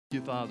You,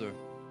 Father,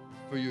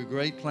 for your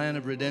great plan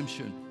of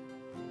redemption.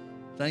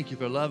 Thank you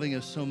for loving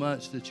us so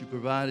much that you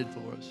provided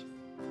for us.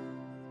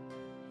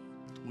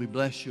 We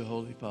bless you,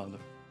 Holy Father.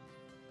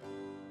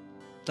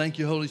 Thank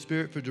you, Holy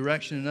Spirit, for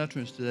direction and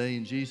utterance today.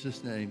 In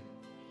Jesus' name,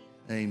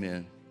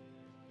 amen.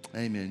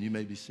 Amen. You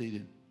may be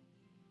seated.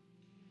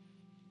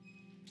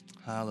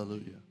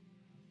 Hallelujah.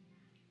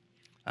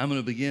 I'm going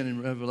to begin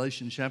in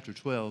Revelation chapter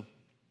 12.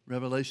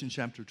 Revelation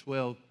chapter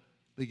 12,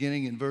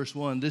 beginning in verse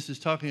 1. This is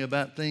talking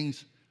about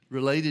things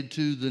related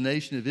to the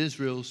nation of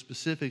Israel,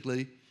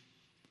 specifically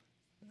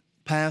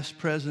past,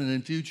 present,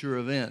 and future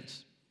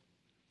events.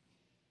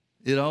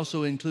 It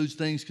also includes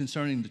things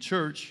concerning the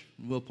church.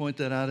 We'll point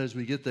that out as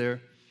we get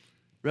there.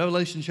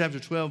 Revelation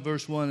chapter 12,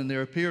 verse 1, and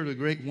there appeared a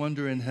great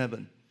wonder in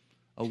heaven,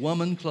 a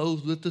woman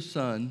clothed with the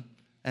sun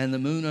and the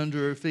moon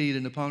under her feet,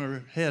 and upon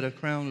her head a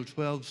crown of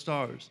 12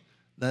 stars.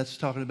 That's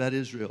talking about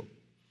Israel.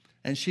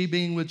 And she,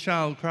 being with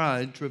child,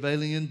 cried,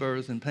 travailing in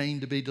birth and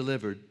pain to be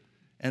delivered.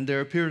 And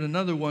there appeared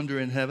another wonder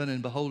in heaven,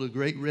 and behold, a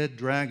great red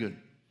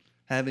dragon,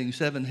 having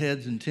 7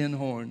 heads and 10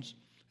 horns,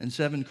 and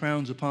 7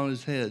 crowns upon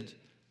his heads.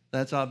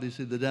 That's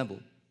obviously the devil.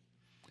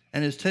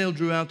 And his tail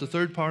drew out the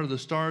third part of the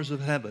stars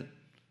of heaven,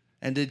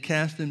 and did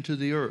cast them to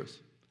the earth.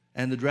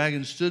 And the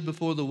dragon stood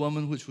before the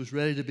woman which was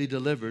ready to be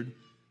delivered,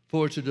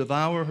 for to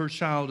devour her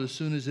child as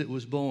soon as it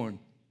was born.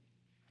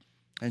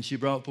 And she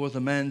brought forth a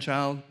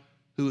man-child,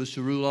 who was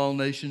to rule all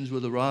nations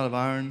with a rod of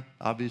iron,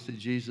 obviously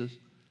Jesus.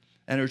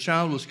 And her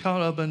child was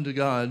caught up unto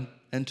God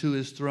and to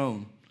his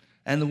throne.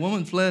 And the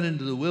woman fled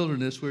into the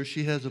wilderness, where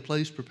she has a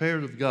place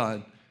prepared of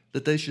God,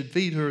 that they should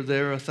feed her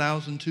there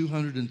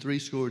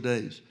 1,260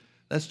 days.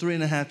 That's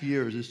 3.5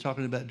 years. It's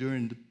talking about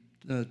during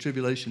the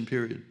tribulation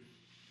period.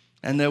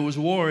 And there was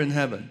war in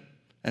heaven.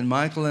 And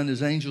Michael and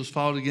his angels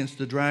fought against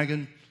the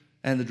dragon,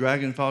 and the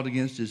dragon fought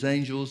against his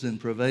angels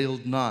and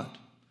prevailed not.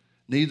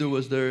 Neither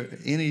was there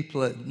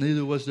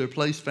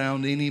place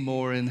found any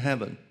more in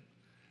heaven.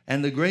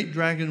 And the great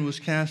dragon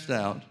was cast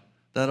out,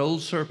 that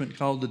old serpent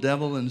called the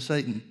devil and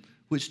Satan,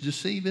 which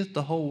deceiveth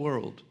the whole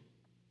world.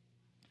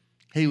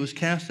 He was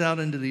cast out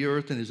into the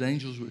earth, and his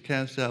angels were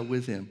cast out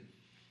with him.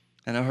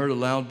 And I heard a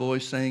loud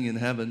voice saying in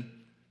heaven,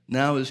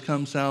 Now is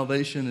come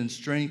salvation and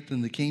strength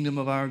in the kingdom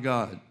of our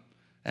God,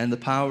 and the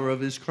power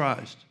of his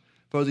Christ.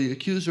 For the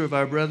accuser of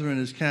our brethren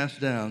is cast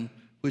down,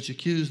 which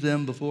accused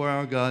them before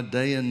our God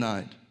day and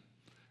night.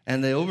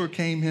 And they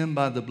overcame him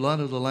by the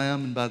blood of the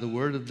Lamb and by the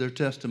word of their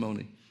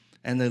testimony.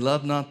 And they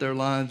loved not their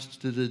lives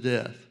to the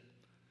death.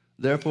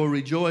 Therefore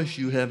rejoice,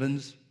 you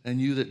heavens, and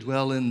you that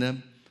dwell in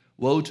them.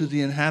 Woe to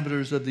the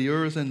inhabitants of the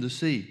earth and the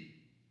sea.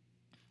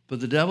 For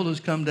the devil is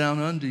come down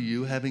unto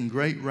you, having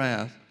great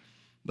wrath,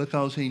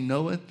 because he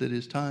knoweth that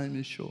his time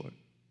is short.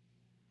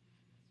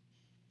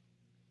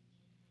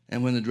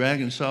 And when the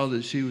dragon saw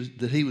that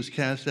he was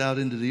cast out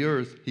into the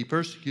earth, he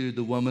persecuted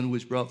the woman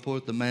which brought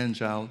forth the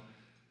man-child.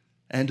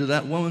 And to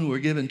that woman were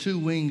given 2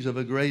 wings of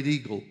a great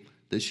eagle,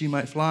 that she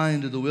might fly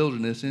into the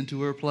wilderness,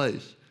 into her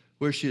place,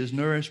 where she is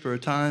nourished for a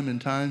time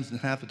and times and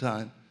half a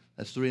time.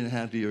 That's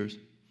 3.5 years,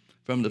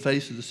 from the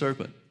face of the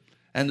serpent.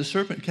 And the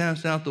serpent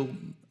cast out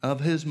of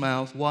his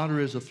mouth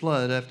water as a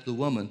flood after the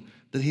woman,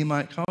 that he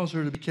might cause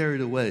her to be carried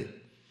away.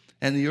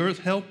 And the earth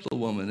helped the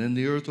woman, and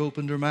the earth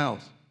opened her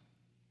mouth,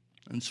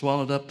 and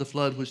swallowed up the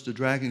flood which the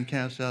dragon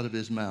cast out of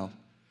his mouth.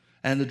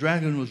 And the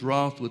dragon was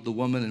wroth with the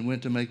woman, and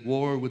went to make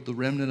war with the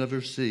remnant of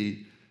her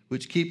seed,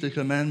 which keep the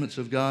commandments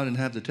of God and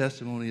have the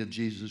testimony of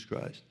Jesus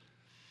Christ.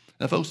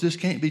 Now, folks, this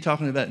can't be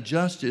talking about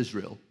just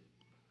Israel,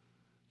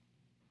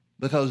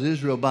 because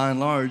Israel, by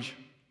and large,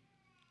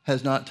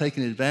 has not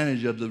taken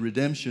advantage of the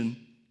redemption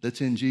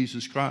that's in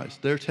Jesus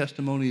Christ. Their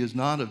testimony is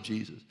not of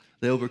Jesus.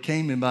 They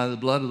overcame him by the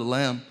blood of the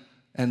Lamb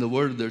and the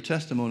word of their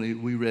testimony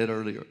we read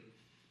earlier.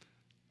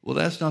 Well,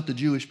 that's not the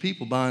Jewish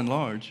people, by and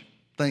large.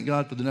 Thank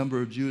God for the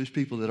number of Jewish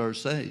people that are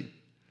saved.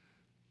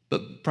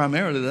 But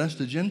primarily, that's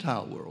the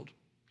Gentile world.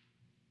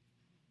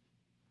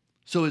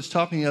 So it's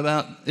talking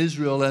about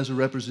Israel as a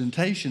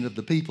representation of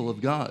the people of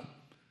God.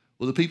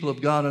 Well, the people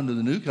of God under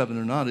the new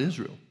covenant are not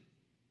Israel.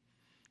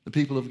 The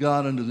people of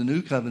God under the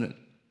new covenant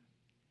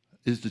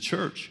is the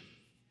church.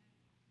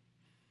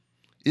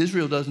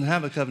 Israel doesn't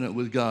have a covenant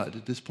with God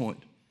at this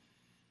point.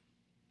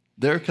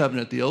 Their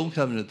covenant, the old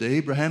covenant, the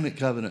Abrahamic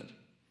covenant,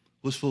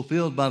 was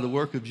fulfilled by the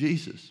work of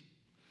Jesus.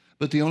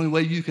 But the only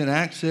way you can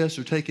access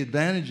or take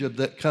advantage of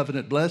that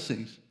covenant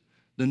blessings,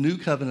 the new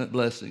covenant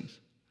blessings,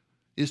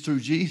 is through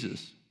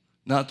Jesus,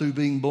 not through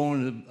being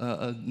born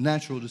a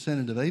natural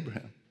descendant of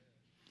Abraham.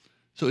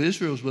 So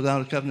Israel's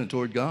without a covenant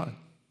toward God.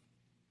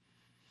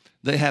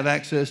 They have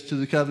access to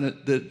the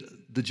covenant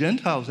that the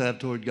Gentiles have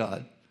toward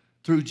God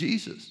through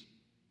Jesus.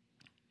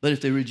 But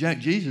if they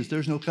reject Jesus,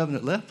 there's no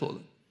covenant left for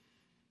them.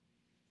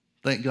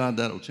 Thank God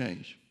that'll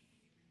change.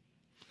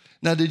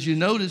 Now, did you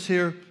notice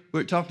here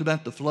where it talked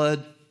about the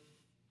flood?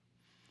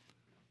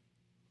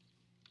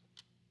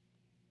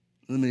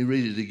 Let me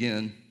read it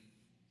again.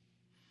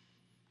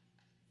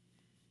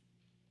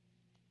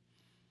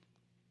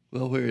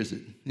 Well, where is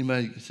it?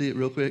 Anybody see it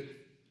real quick?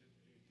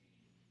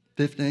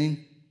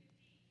 15?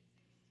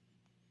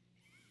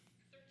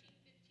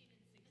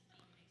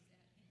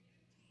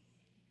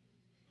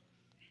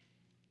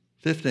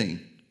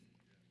 15.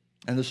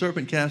 And the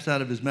serpent cast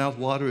out of his mouth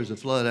water as a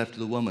flood after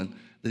the woman,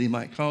 that he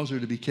might cause her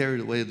to be carried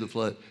away of the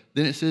flood.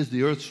 Then it says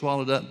the earth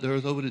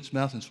opened its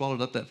mouth and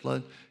swallowed up that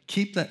flood.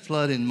 Keep that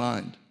flood in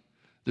mind.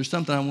 There's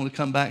something I want to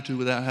come back to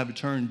without having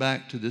to turn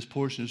back to this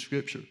portion of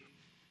Scripture.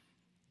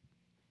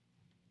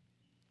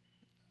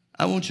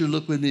 I want you to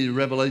look with me to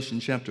Revelation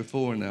chapter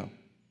 4 now.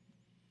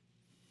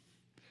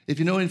 If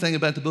you know anything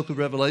about the book of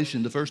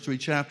Revelation, the first 3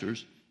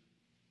 chapters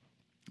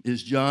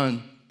is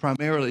John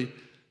primarily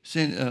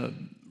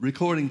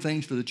recording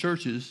things for the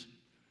churches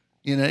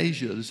in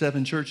Asia, the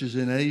 7 churches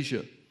in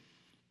Asia,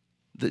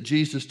 that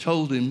Jesus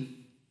told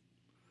him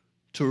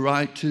to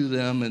write to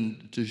them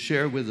and to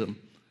share with them.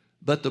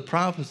 But the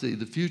prophecy,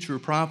 the future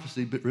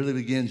prophecy, really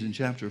begins in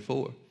chapter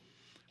 4.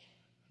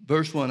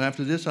 Verse 1,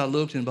 after this I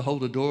looked, and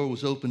behold, a door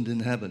was opened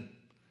in heaven.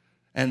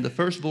 And the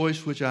first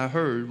voice which I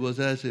heard was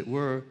as it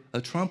were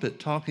a trumpet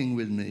talking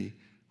with me,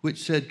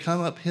 which said,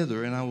 come up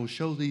hither, and I will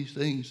show these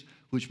things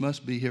which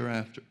must be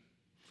hereafter.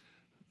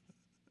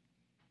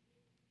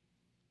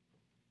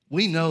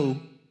 We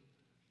know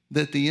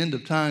that the end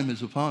of time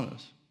is upon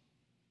us.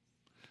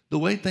 The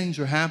way things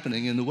are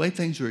happening and the way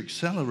things are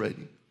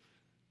accelerating.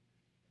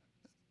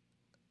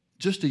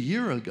 Just a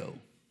year ago,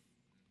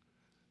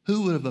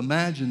 who would have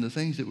imagined the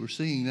things that we're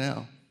seeing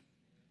now?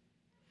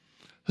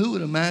 Who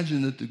would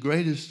imagine that the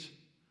greatest,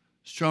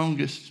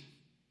 strongest,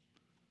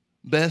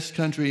 best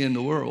country in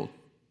the world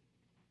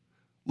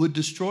would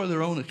destroy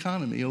their own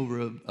economy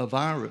over a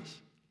virus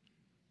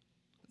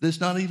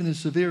that's not even as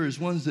severe as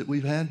ones that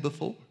we've had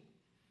before?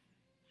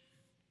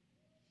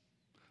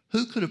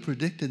 Who could have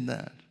predicted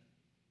that?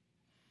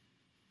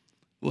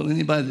 Well,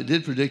 anybody that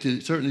did predict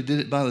it certainly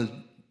did it by the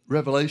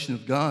revelation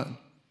of God.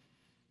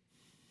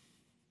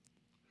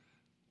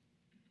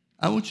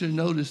 I want you to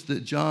notice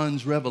that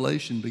John's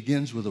revelation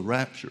begins with a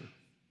rapture.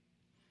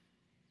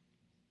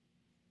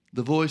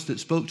 The voice that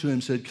spoke to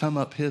him said, come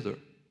up hither.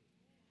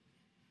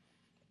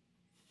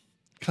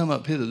 Come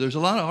up hither. There's a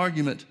lot of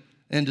argument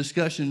and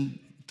discussion,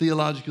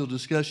 theological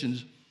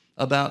discussions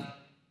about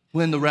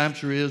when the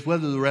rapture is,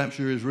 whether the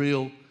rapture is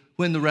real,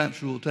 when the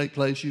rapture will take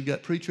place. You've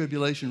got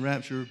pre-tribulation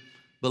rapture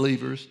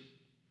believers.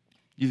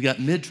 You've got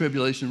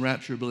mid-tribulation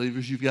rapture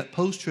believers. You've got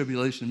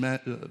post-tribulation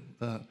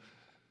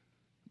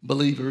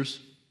believers,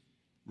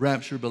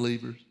 rapture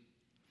believers.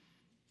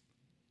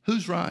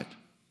 Who's right?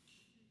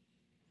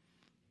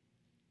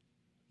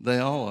 They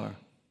all are.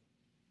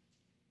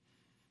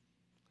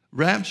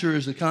 Rapture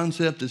is a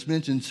concept that's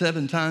mentioned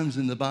 7 times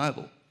in the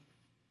Bible.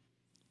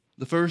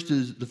 The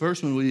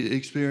first one we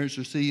experience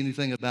or see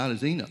anything about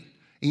is Enoch.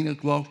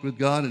 Enoch walked with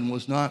God and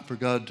was not, for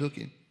God took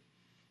him.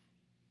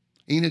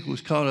 Enoch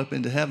was caught up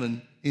into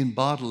heaven in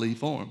bodily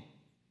form.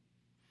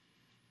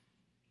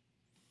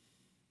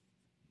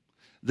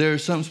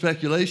 There's some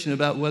speculation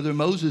about whether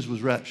Moses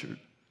was raptured.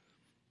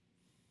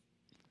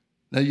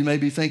 Now, you may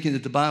be thinking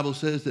that the Bible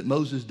says that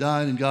Moses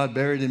died and God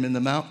buried him in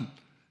the mountain.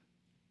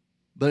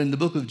 But in the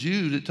book of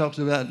Jude, it talks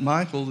about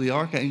Michael, the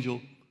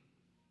archangel,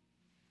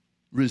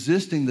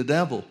 resisting the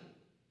devil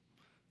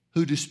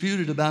who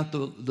disputed about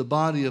the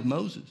body of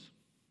Moses.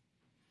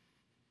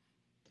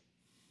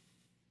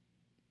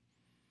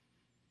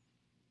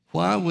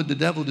 Why would the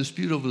devil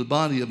dispute over the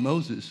body of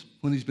Moses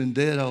when he's been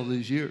dead all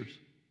these years?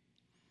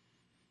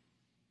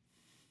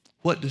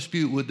 What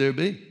dispute would there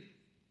be?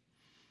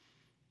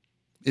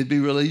 It'd be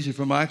real easy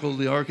for Michael,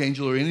 the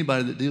archangel, or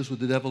anybody that deals with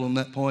the devil on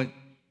that point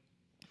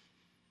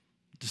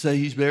to say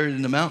he's buried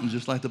in the mountain,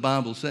 just like the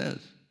Bible says.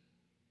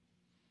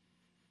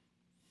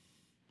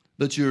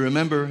 But you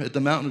remember at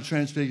the Mountain of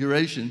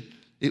Transfiguration,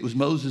 it was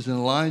Moses and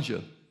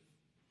Elijah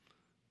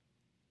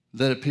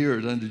that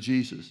appeared unto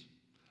Jesus.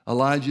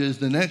 Elijah is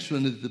the next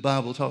one that the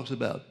Bible talks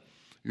about.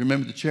 You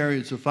remember the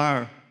chariots of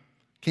fire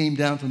came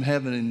down from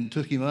heaven and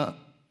took him up.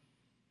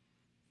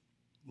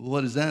 Well,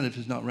 what is that if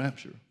it's not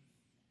rapture?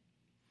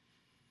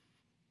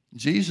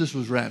 Jesus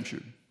was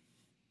raptured.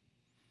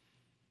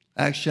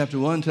 Acts chapter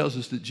 1 tells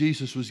us that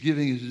Jesus was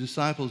giving his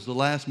disciples the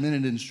last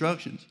minute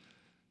instructions.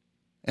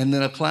 And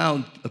then a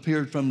cloud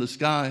appeared from the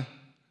sky,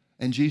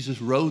 and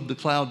Jesus rode the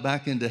cloud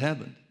back into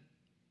heaven.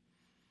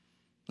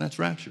 That's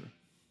rapture.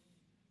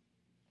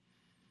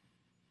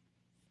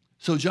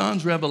 So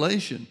John's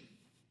revelation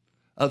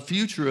of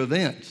future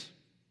events,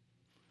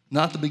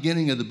 not the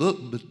beginning of the book,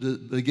 but the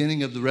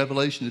beginning of the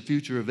revelation of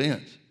future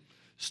events,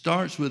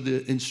 starts with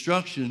the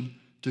instruction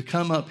to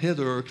come up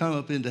hither or come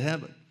up into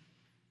heaven.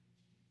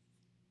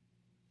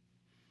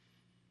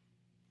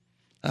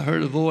 I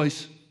heard a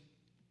voice,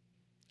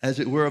 as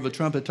it were of a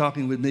trumpet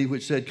talking with me,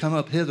 which said, come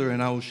up hither,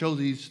 and I will show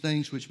these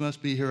things which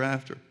must be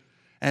hereafter.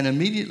 And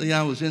immediately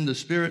I was in the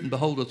Spirit, and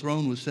behold, a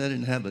throne was set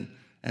in heaven,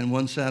 and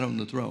one sat on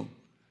the throne.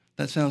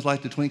 That sounds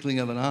like the twinkling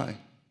of an eye.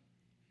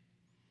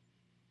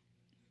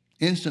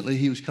 Instantly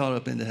he was caught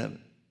up into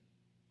heaven.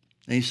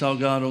 And he saw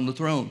God on the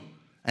throne.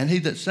 And he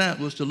that sat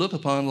was to look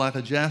upon like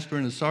a jasper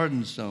and a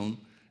sardine stone.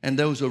 And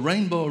there was a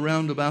rainbow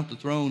round about the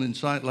throne in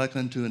sight like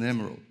unto an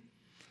emerald.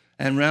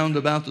 And round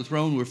about the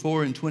throne were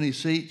 24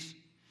 seats.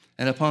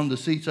 And upon the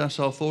seats I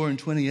saw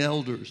 24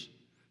 elders,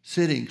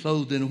 sitting,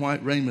 clothed in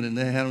white raiment, and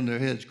they had on their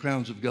heads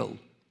crowns of gold.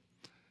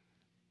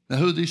 Now,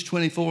 who are these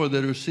 24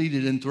 that are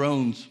seated in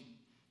thrones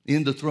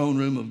in the throne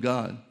room of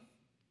God?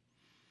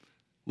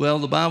 Well,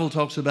 the Bible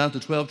talks about the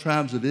 12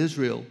 tribes of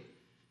Israel.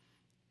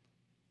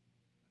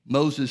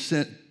 Moses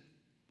sent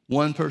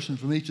one person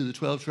from each of the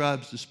 12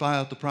 tribes to spy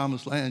out the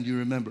promised land, you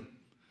remember,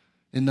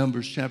 in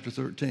Numbers chapter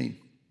 13.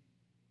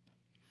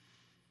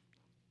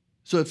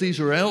 So if these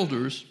are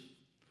elders,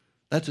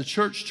 that's a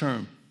church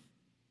term.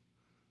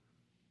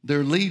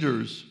 They're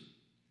leaders.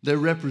 They're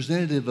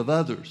representative of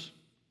others.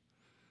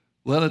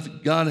 Well,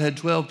 if God had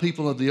 12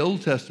 people of the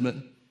Old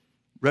Testament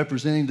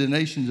representing the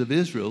nations of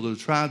Israel, the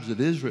tribes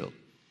of Israel,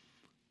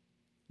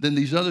 then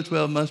these other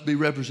 12 must be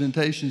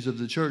representations of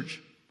the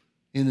church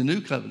in the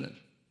New Covenant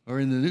or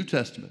in the New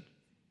Testament.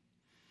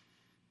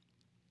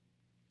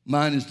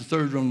 Mine is the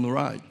third on the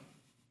right.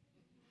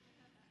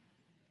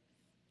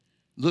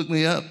 Look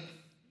me up.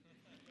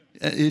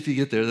 If you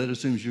get there, that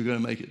assumes you're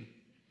going to make it.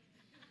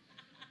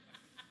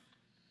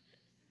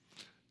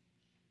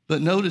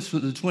 But notice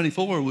that the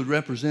 24 would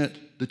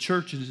represent the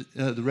church's,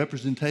 the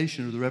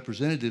representation or the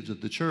representatives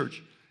of the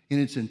church in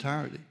its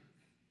entirety.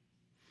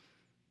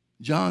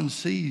 John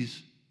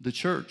sees the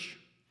church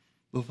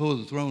before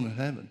the throne of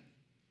heaven.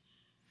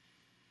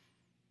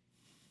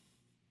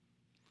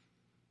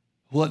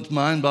 What's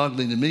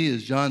mind-boggling to me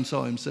is John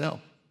saw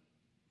himself.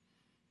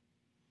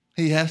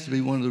 He has to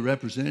be one of the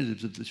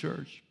representatives of the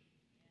church.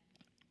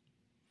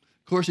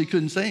 Of course, he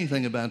couldn't say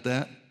anything about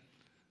that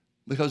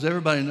because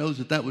everybody knows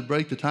that that would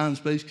break the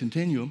time-space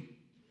continuum.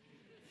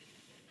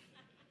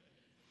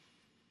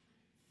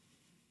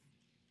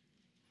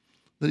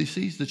 But he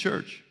sees the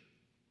church.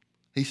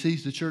 He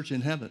sees the church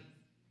in heaven.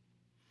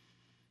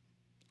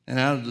 And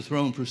out of the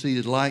throne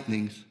proceeded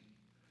lightnings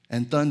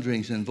and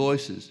thunderings and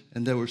voices,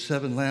 and there were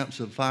 7 lamps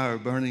of fire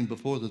burning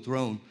before the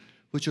throne,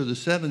 which are the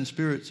 7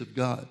 spirits of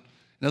God.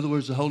 In other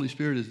words, the Holy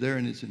Spirit is there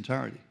in its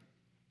entirety.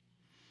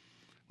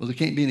 Well, there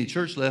can't be any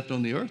church left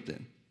on the earth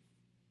then,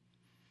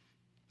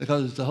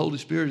 because if the Holy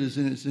Spirit is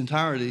in its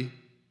entirety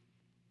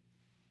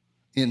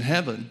in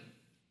heaven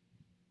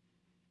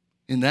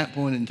in that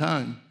point in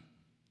time,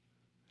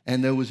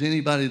 and there was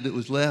anybody that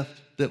was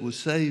left that was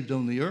saved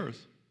on the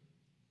earth,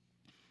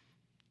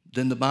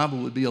 then the Bible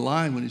would be a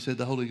lie when he said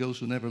the Holy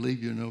Ghost will never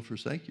leave you nor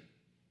forsake you.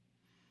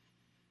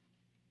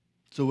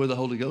 So where the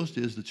Holy Ghost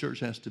is, the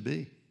church has to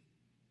be.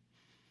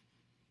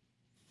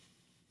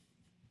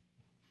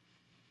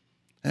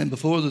 And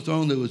before the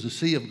throne there was a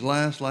sea of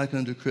glass like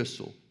unto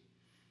crystal.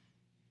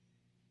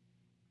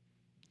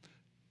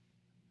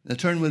 Now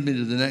turn with me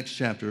to the next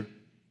chapter,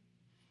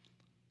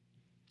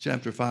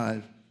 chapter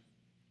 5.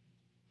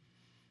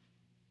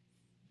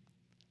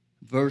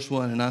 Verse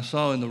 1, and I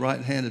saw in the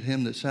right hand of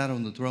him that sat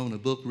on the throne a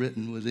book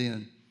written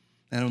within,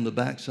 and on the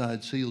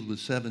backside sealed with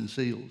 7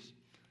 seals.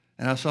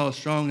 And I saw a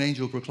strong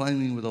angel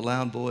proclaiming with a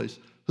loud voice,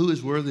 who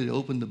is worthy to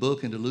open the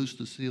book and to loose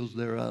the seals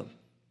thereof?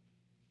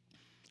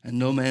 And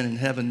no man in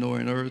heaven nor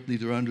in earth,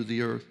 neither under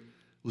the earth,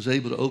 was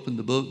able to open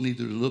the book,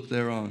 neither to look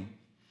thereon.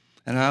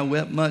 And I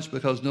wept much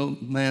because no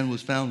man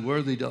was found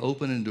worthy to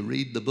open and to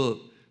read the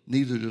book,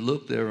 neither to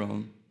look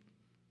thereon.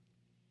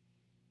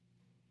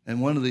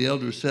 And one of the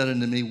elders said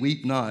unto me,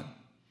 weep not.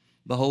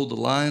 Behold, the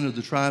Lion of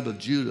the tribe of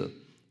Judah,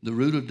 the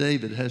Root of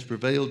David, has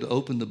prevailed to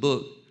open the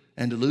book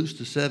and to loose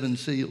the 7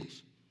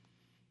 seals.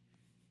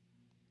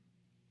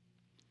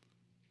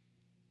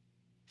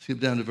 Skip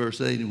down to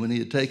verse 8. And when he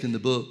had taken the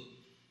book,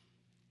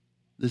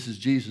 this is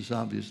Jesus,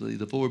 obviously,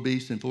 the 4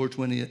 beasts and 4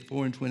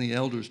 and 20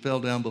 elders fell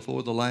down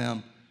before the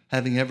Lamb,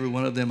 having every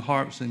one of them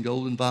harps and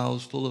golden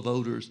vials full of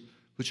odors,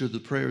 which are the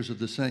prayers of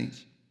the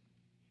saints.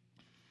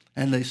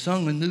 And they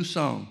sung a new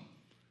song,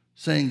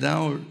 saying,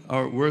 thou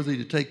art worthy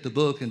to take the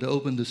book and to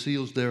open the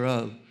seals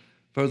thereof.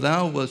 For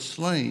thou wast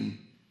slain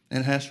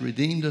and hast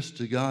redeemed us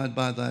to God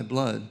by thy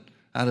blood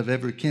out of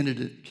every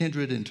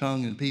kindred and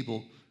tongue and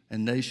people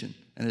and nation,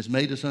 and hast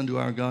made us unto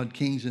our God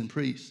kings and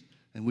priests,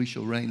 and we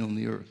shall reign on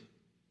the earth.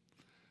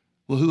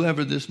 Well,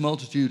 whoever this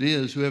multitude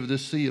is, whoever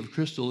this sea of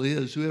crystal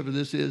is, whoever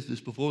this is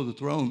that's before the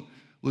throne,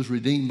 was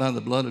redeemed by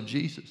the blood of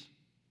Jesus.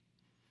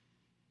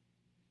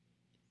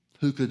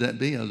 Who could that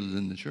be other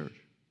than the church?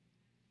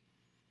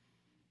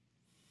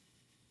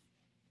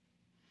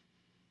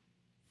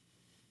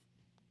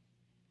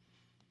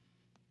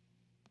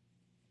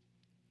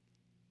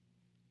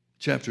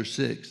 Chapter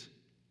 6.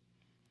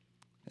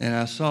 And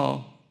I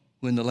saw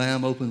when the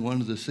Lamb opened one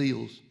of the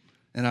seals,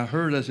 and I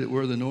heard as it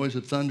were the noise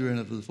of thunder and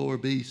of the 4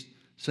 beasts,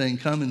 saying,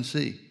 come and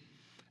see.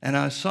 And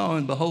I saw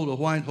and behold a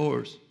white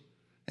horse,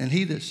 and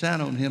he that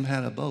sat on him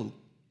had a bow.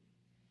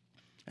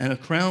 And a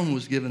crown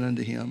was given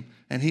unto him,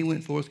 and he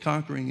went forth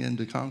conquering and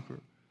to conquer.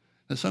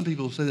 Now some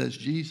people say that's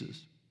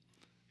Jesus,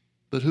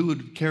 but who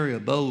would carry a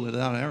bow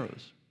without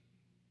arrows?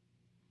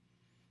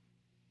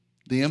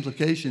 The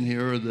implication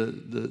here, or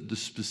the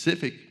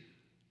specific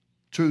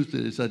truth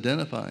that it's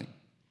identifying,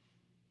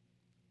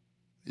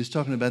 is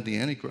talking about the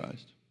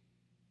Antichrist.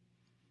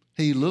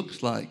 He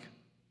looks like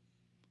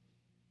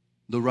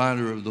the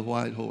rider of the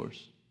white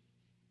horse.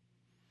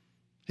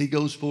 He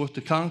goes forth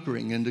to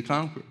conquering and to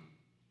conquer.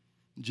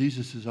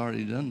 Jesus has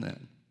already done that.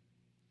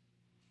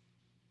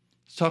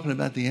 It's talking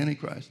about the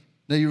Antichrist.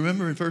 Now, you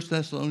remember in 1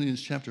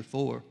 Thessalonians chapter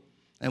 4,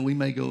 and we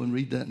may go and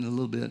read that in a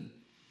little bit,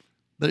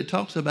 but it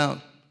talks about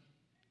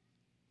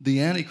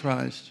the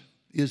Antichrist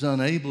is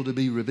unable to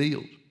be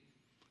revealed.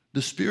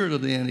 The spirit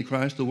of the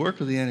Antichrist, the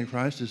work of the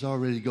Antichrist is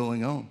already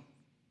going on.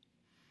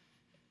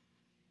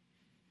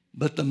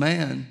 But the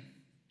man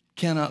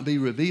cannot be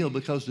revealed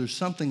because there's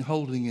something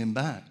holding him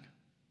back.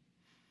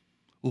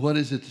 Well, what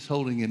is it that's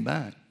holding him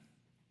back?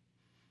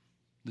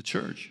 The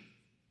church.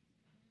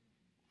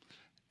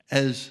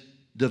 As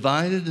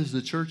divided as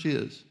the church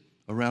is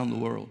around the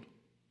world,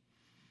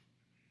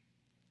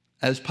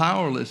 as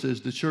powerless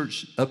as the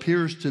church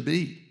appears to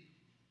be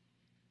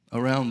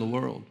around the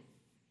world,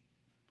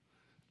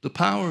 the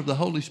power of the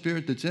Holy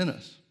Spirit that's in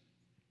us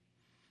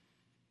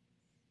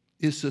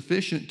is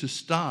sufficient to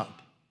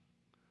stop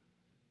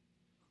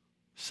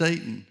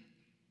Satan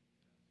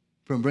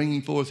from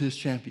bringing forth his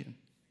champion.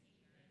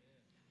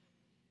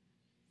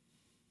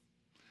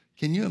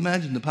 Can you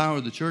imagine the power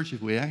of the church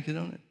if we acted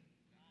on it?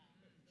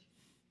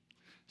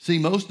 See,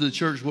 most of the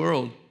church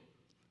world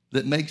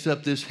that makes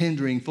up this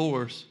hindering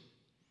force,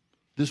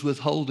 this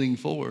withholding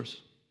force,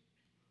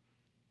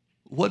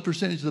 what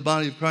percentage of the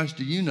body of Christ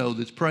do you know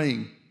that's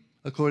praying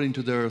according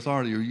to their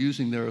authority or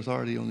using their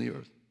authority on the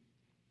earth?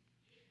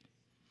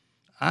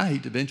 I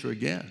hate to venture a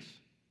guess.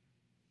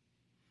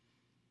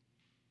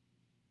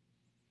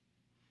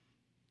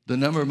 The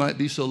number might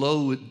be so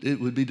low it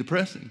would be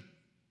depressing.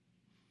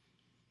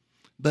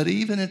 But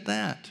even at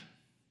that,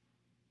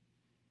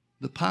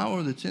 the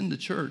power that's in the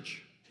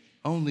church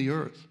on the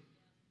earth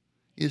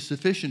is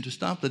sufficient to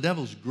stop the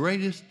devil's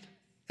greatest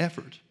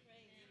effort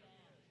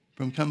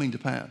from coming to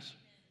pass.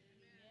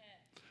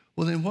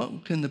 Well, then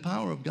what can the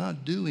power of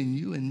God do in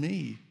you and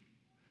me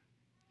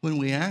when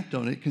we act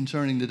on it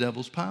concerning the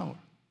devil's power?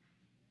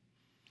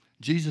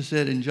 Jesus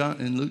said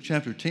in Luke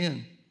chapter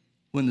 10,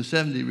 when the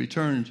 70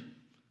 returned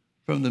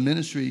from the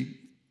ministry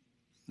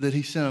that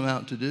he sent them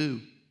out to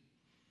do,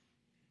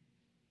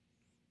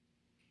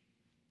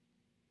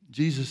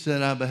 Jesus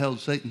said, I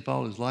beheld Satan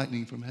fall as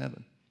lightning from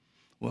heaven.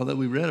 Well, that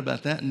we read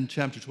about that in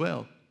chapter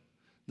 12.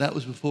 That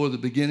was before the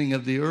beginning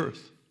of the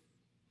earth,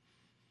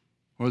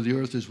 or the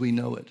earth as we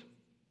know it.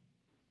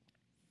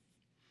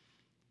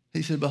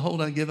 He said,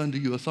 behold, I give unto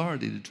you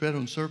authority to tread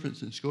on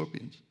serpents and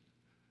scorpions,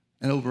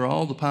 and over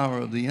all the power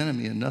of the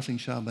enemy, and nothing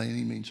shall by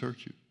any means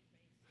hurt you.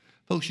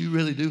 Folks, you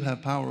really do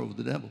have power over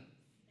the devil.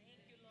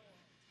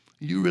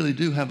 You really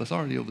do have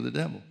authority over the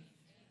devil.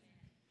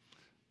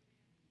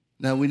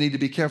 Now, we need to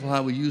be careful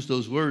how we use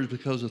those words,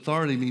 because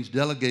authority means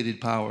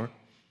delegated power,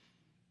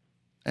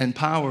 and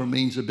power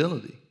means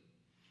ability.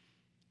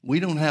 We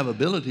don't have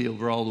ability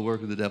over all the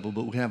work of the devil,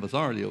 but we have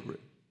authority over it.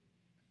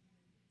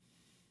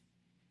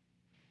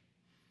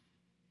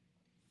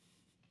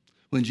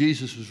 When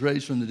Jesus was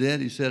raised from the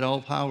dead, he said,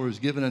 all power is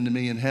given unto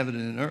me in heaven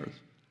and in earth.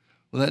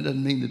 Well, that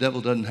doesn't mean the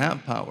devil doesn't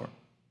have power.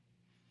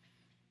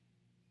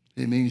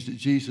 It means that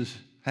Jesus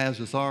has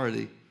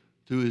authority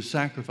through his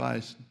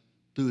sacrifice,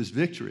 through his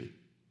victory.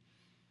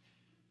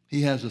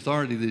 He has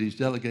authority that he's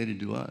delegated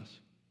to us.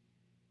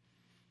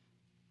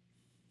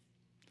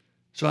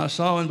 So I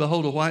saw and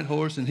behold a white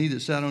horse, and he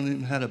that sat on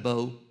him had a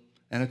bow,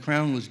 and a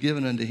crown was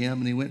given unto him,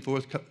 and he went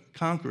forth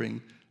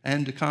conquering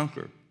and to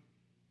conquer.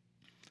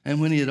 And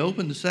when he had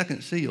opened the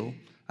second seal,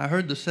 I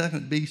heard the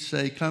second beast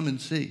say, come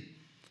and see.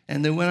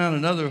 And there went out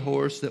another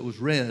horse that was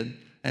red,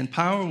 and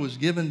power was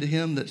given to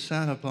him that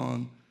sat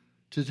upon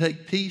to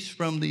take peace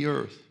from the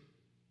earth.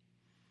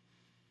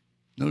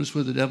 Notice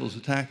where the devil's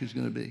attack is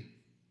going to be.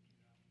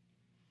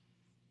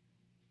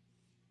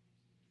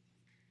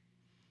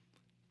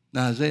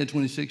 Now, Isaiah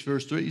 26,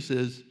 verse 3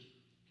 says,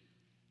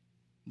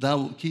 thou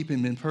wilt keep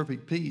him in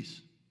perfect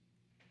peace,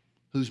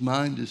 whose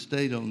mind is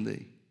stayed on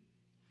thee,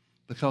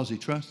 because he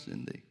trusts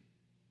in thee.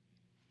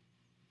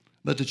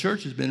 But the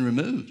church has been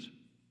removed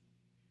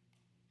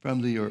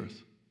from the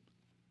earth.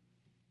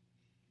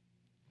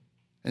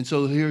 And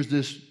so here's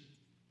this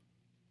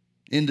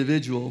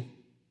individual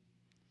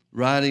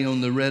riding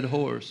on the red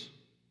horse.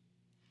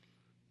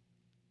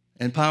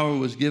 And power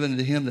was given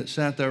to him that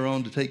sat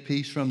thereon to take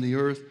peace from the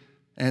earth,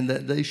 and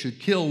that they should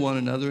kill one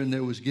another, and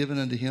there was given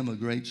unto him a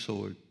great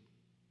sword.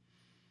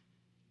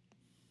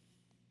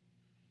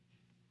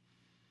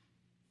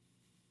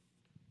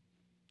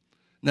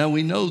 Now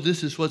we know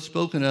this is what's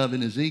spoken of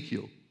in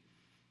Ezekiel.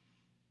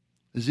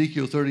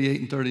 Ezekiel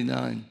 38 and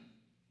 39.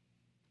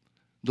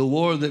 The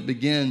war that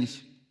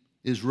begins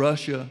is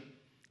Russia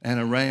and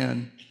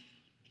Iran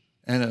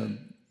and a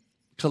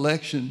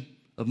collection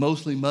of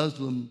mostly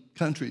Muslim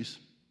countries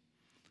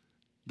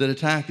that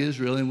attack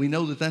Israel, and we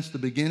know that that's the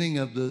beginning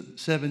of the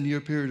 7-year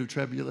period of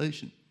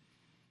tribulation.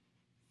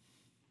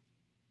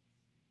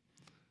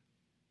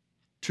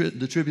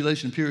 The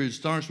tribulation period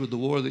starts with the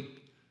war that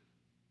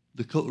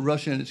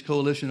Russia and its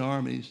coalition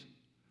armies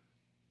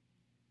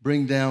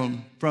bring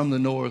down from the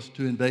north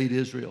to invade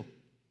Israel.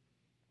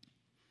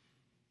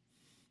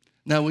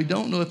 Now, we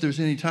don't know if there's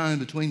any time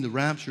between the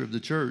rapture of the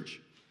church.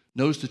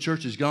 Notice the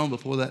church is gone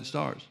before that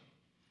starts.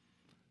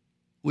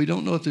 We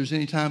don't know if there's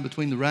any time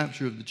between the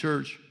rapture of the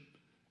church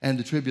and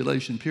the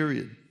tribulation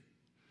period.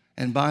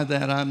 And by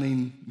that, I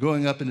mean,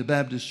 growing up in the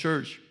Baptist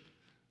church,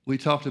 they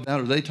talked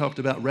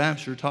about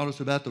rapture, taught us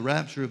about the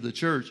rapture of the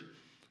church.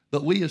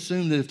 But we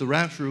assumed that if the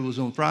rapture was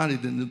on Friday,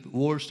 then the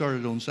war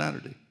started on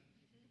Saturday.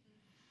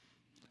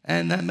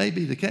 And that may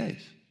be the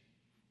case.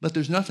 But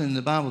there's nothing in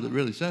the Bible that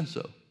really says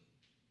so.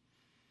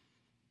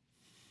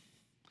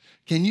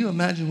 Can you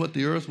imagine what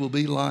the earth will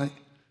be like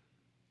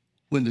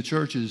when the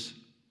church is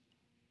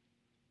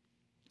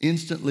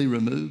instantly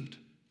removed?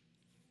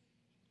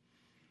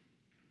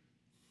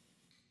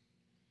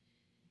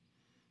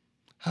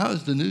 How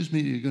is the news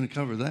media going to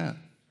cover that?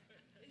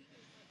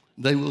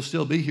 They will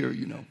still be here,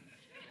 you know.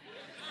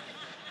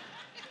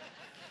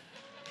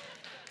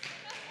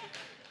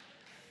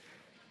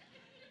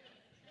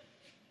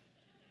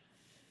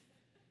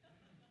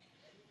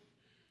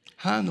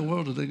 How in the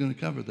world are they going to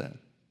cover that?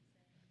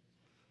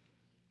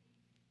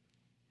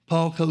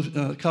 Paul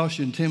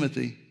cautioned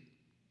Timothy.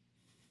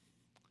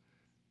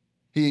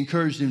 He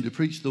encouraged him to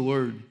preach the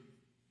word.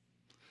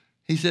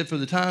 He said, for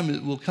the time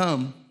it will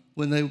come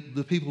when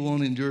the people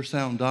won't endure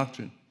sound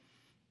doctrine.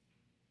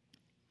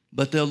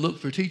 But they'll look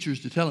for teachers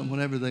to tell them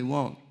whatever they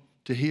want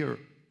to hear.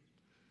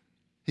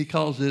 He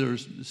calls it, or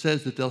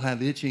says that they'll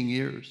have itching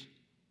ears.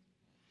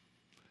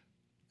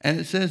 And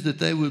it says that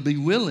they would be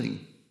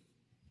willing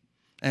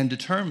and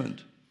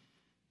determined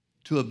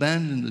to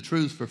abandon the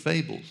truth for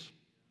fables,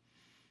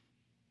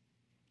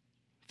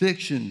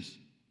 fictions,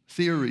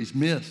 theories,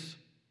 myths.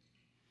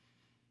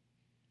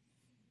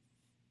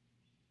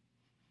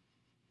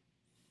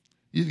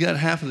 You've got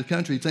half of the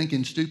country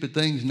thinking stupid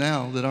things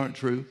now that aren't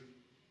true.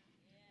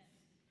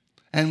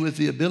 And with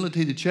the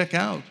ability to check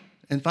out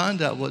and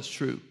find out what's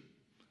true,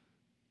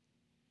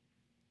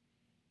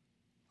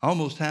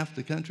 almost half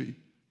the country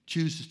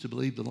chooses to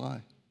believe the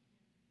lie.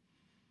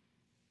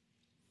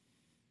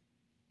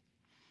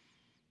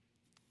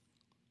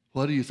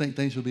 What do you think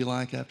things will be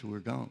like after we're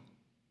gone?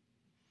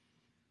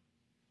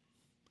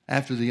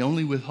 After the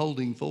only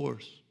withholding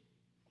force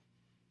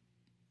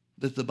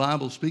that the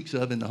Bible speaks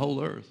of in the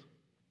whole earth.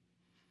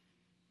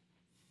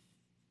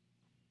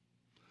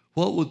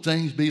 What would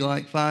things be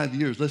like 5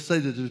 years? Let's say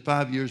that there's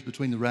 5 years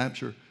between the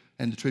rapture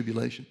and the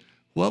tribulation.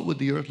 What would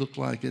the earth look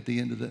like at the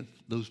end of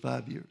those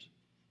 5 years?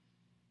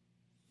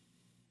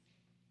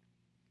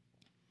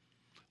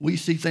 We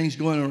see things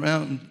going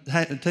around,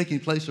 taking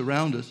place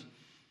around us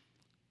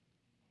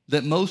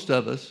that most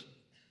of us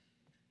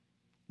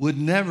would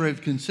never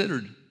have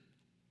considered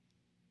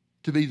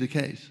to be the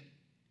case.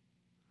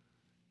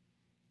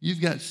 You've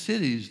got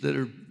cities that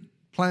are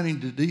planning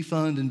to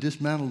defund and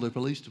dismantle their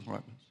police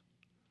departments.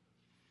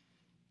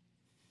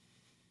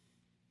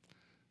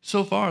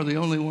 So far, the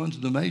only ones,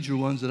 the major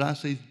ones that I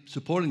see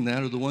supporting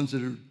that are the ones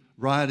that are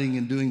rioting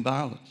and doing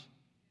violence.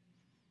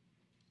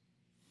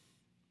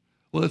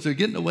 Well, if they're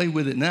getting away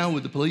with it now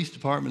with the police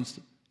departments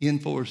in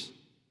force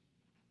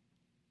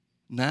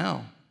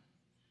now,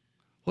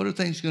 what are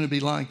things going to be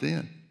like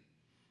then?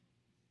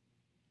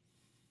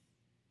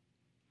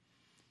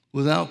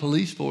 Without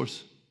police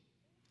force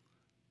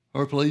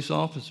or police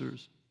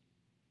officers,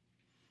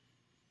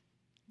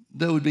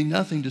 there would be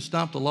nothing to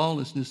stop the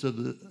lawlessness of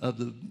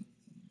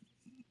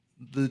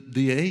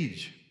the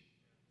age.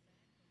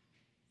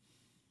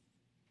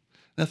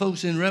 Now,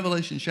 folks, in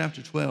Revelation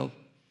chapter 12,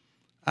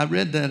 I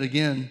read that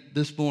again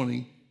this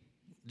morning,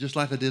 just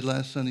like I did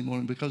last Sunday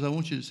morning, because I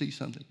want you to see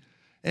something.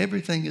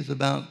 Everything is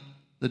about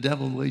the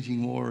devil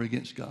waging war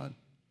against God.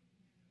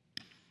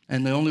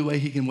 And the only way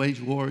he can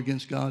wage war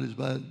against God is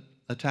by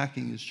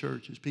attacking his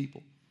church, his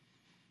people.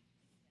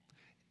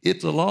 If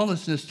the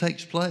lawlessness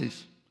takes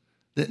place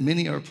that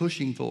many are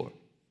pushing for,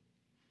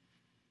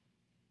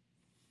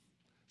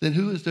 then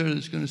who is there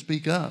that's going to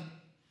speak up?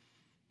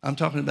 I'm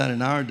talking about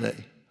in our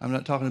day. I'm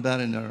not talking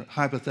about in our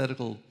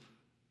hypothetical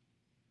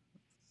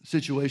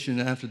situation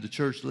after the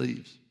church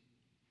leaves.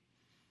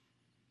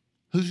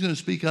 Who's going to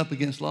speak up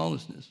against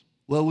lawlessness?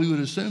 Well, we would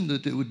assume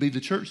that it would be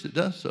the church that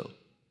does so.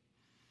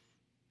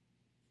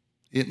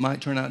 It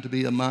might turn out to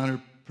be a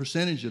minor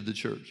percentage of the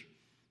church.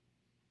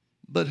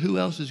 But who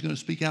else is going to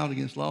speak out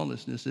against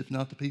lawlessness if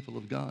not the people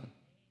of God?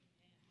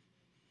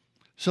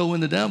 So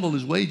when the devil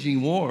is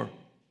waging war,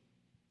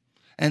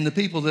 and the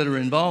people that are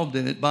involved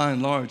in it, by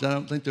and large, I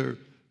don't think they're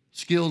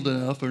skilled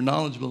enough or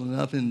knowledgeable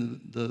enough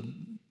in the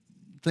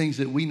things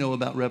that we know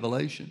about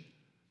Revelation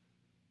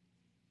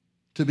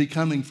to be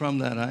coming from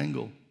that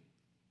angle.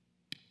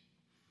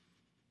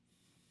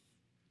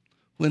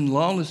 When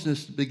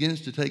lawlessness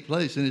begins to take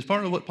place, and it's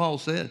part of what Paul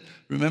said.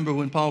 Remember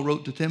when Paul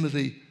wrote to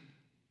Timothy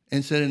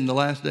and said, in the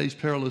last days,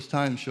 perilous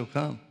times shall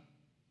come.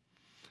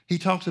 He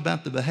talks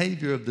about the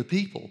behavior of the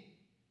people,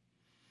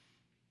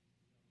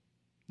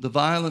 the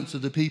violence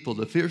of the people,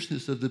 the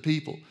fierceness of the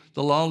people,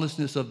 the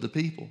lawlessness of the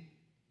people.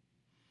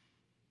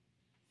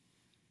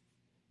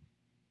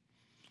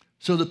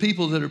 So the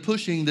people that are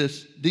pushing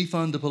this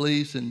defund the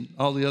police and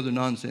all the other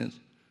nonsense,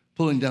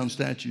 pulling down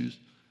statues,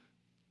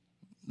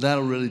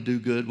 that'll really do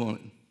good, won't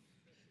it?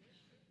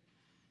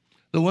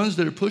 The ones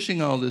that are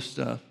pushing all this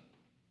stuff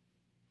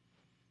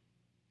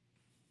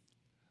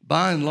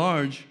by and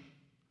large,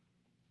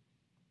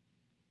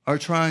 are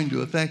trying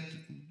to affect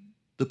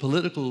the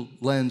political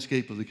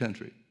landscape of the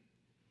country.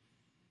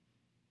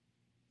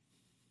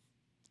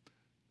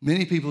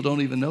 Many people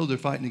don't even know they're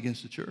fighting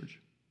against the church.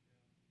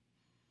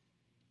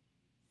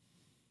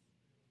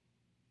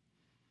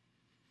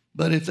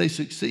 But if they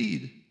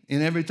succeed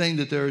in everything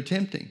that they're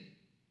attempting,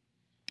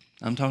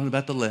 I'm talking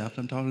about the left,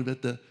 I'm talking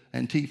about the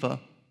Antifa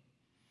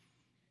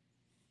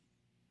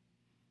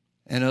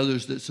and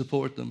others that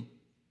support them.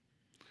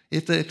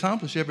 If they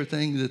accomplish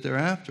everything that they're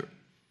after,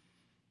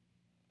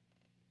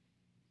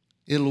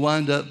 it'll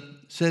wind up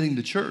setting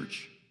the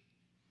church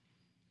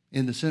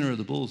in the center of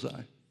the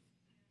bullseye.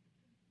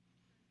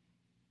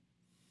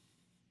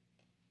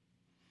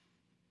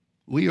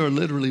 We are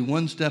literally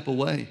one step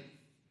away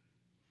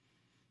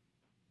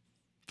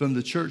from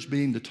the church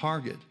being the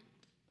target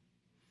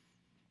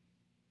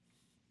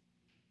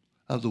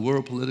of the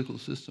world political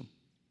system.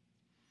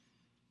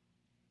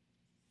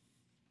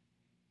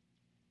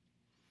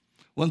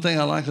 One thing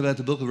I like about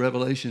the book of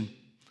Revelation,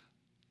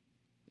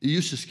 it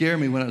used to scare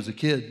me when I was a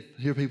kid,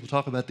 to hear people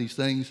talk about these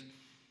things,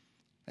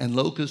 and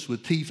locusts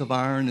with teeth of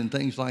iron and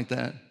things like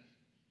that.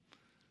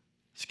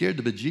 Scared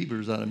the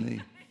bejeebers out of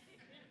me.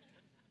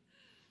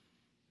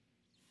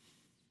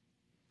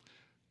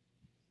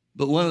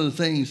 But one of the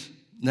things,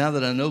 now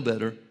that I know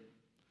better,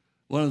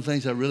 one of the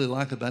things I really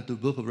like about the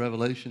book of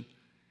Revelation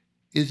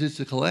is it's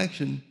a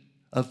collection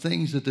of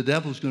things that the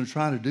devil's going to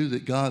try to do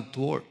that God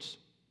thwarts.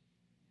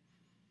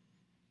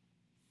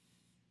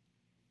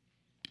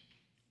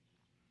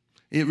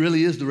 It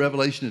really is the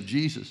revelation of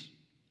Jesus,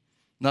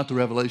 not the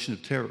revelation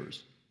of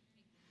terrors.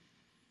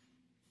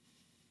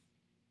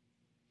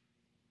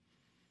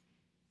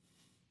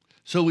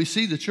 So we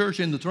see the church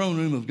in the throne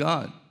room of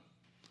God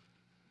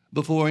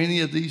before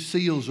any of these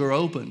seals are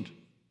opened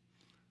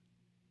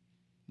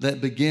that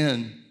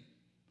begin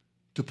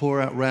to pour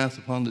out wrath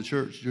upon the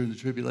church during the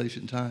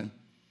tribulation time.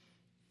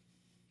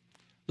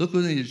 Look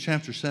with me to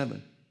chapter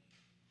 7.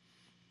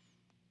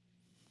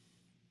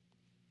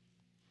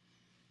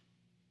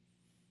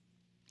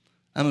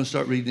 I'm going to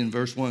start reading in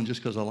verse 1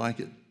 just because I like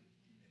it.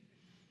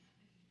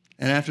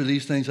 And after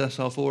these things I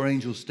saw four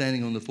angels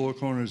standing on the four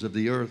corners of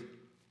the earth,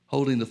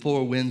 holding the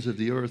four winds of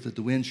the earth, that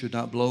the wind should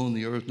not blow on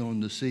the earth, nor on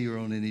the sea, or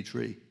on any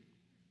tree.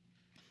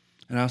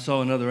 And I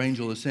saw another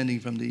angel ascending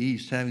from the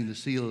east, having the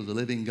seal of the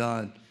living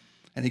God.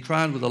 And he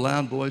cried with a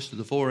loud voice to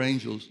the four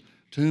angels,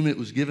 to whom it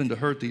was given to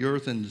hurt the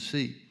earth and the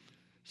sea,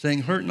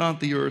 saying, Hurt not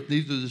the earth,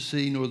 neither the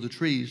sea nor the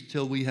trees,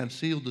 till we have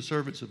sealed the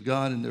servants of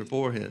God in their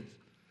foreheads.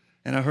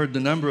 And I heard the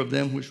number of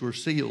them which were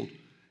sealed,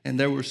 and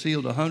there were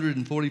sealed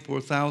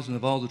 144,000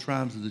 of all the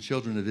tribes of the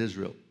children of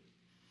Israel.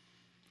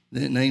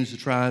 Then it names the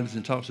tribes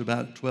and talks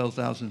about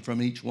 12,000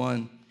 from each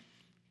one.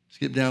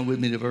 Skip down with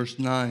me to verse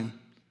 9.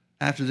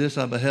 After this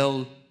I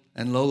beheld,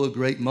 and lo, a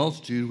great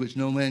multitude which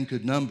no man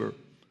could number,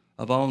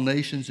 of all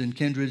nations and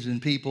kindreds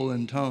and people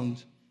and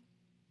tongues,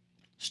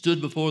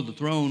 stood before the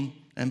throne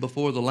and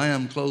before the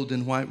Lamb, clothed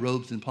in white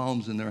robes and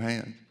palms in their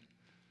hands.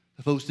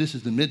 Now, folks, this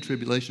is the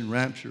mid-tribulation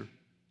rapture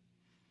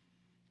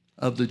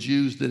of the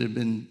Jews that have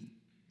been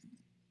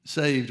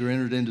saved or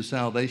entered into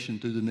salvation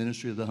through the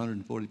ministry of the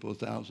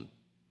 144,000.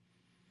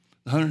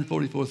 The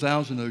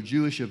 144,000 are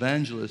Jewish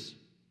evangelists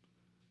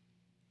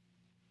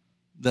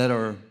that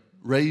are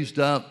raised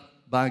up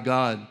by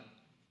God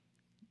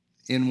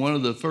in one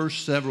of the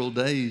first several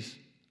days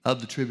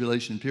of the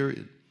tribulation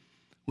period,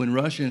 when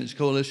Russia and its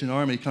coalition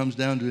army comes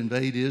down to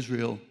invade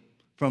Israel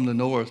from the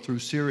north through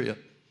Syria.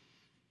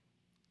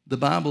 The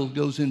Bible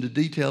goes into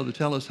detail to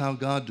tell us how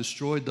God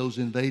destroyed those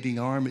invading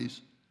armies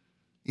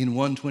in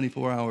one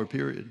 24-hour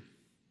period.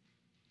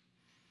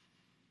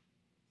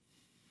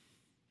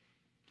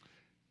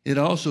 It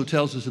also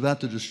tells us about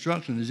the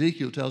destruction.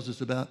 Ezekiel tells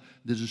us about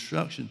the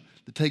destruction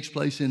that takes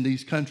place in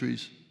these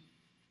countries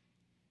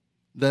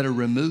that are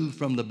removed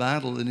from the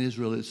battle in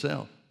Israel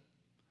itself.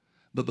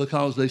 But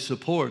because they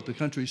support, the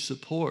countries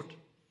support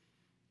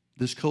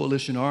this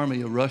coalition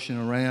army of Russia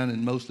and Iran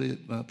and mostly,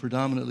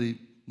 predominantly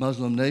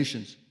Muslim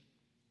nations,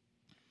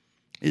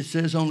 it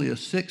says only a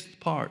sixth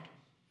part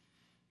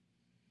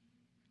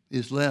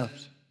is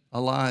left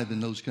alive in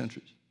those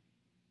countries.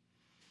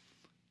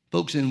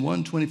 Folks, in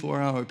one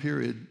 24-hour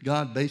period,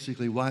 God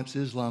basically wipes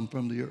Islam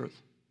from the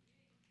earth.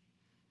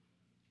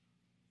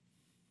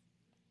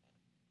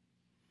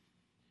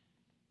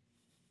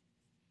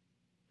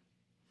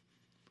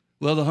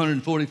 Well, the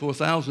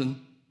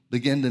 144,000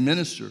 began to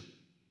minister,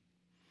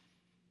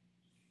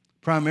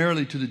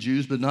 primarily to the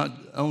Jews, but not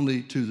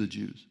only to the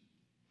Jews.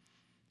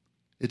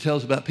 It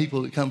tells about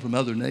people that come from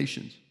other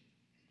nations.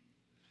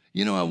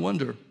 You know, I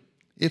wonder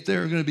if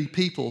there are going to be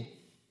people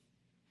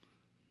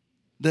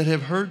that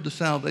have heard the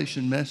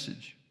salvation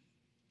message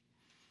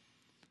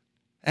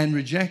and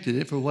rejected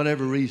it for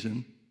whatever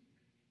reason,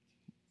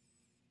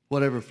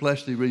 whatever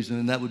fleshly reason,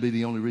 and that would be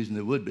the only reason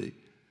there would be,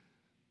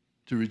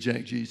 to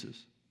reject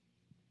Jesus.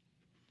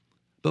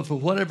 But for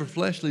whatever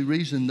fleshly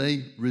reason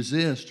they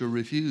resist or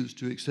refuse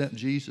to accept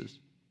Jesus.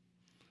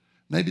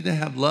 Maybe they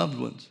have loved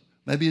ones.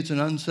 Maybe it's an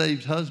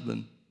unsaved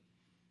husband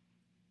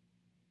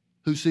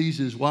who sees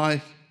his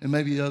wife and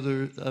maybe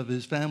other of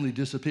his family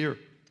disappear.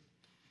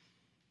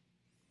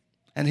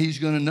 And he's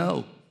going to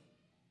know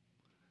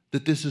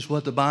that this is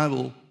what the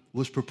Bible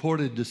was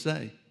purported to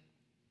say.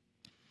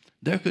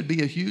 There could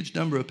be a huge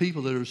number of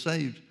people that are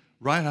saved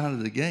right out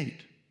of the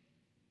gate,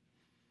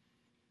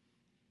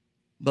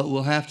 but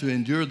will have to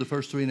endure the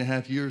first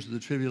 3.5 years of the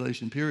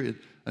tribulation period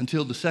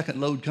until the second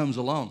load comes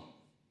along.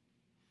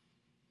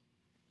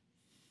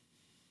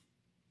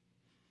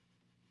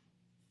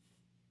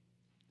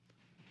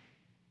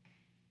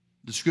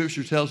 The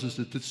scripture tells us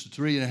that this is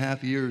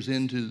 3.5 years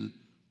into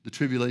the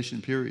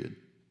tribulation period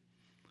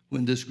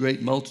when this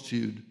great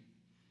multitude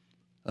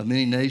of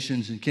many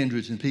nations and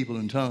kindreds and people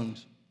and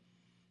tongues,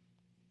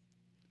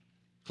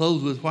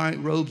 clothed with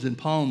white robes and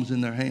palms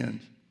in their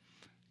hands.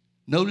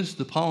 Notice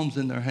the palms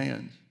in their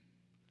hands.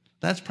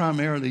 That's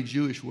primarily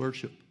Jewish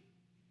worship.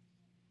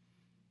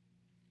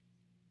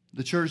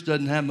 The church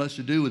doesn't have much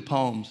to do with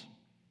palms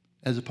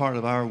as a part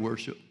of our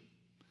worship.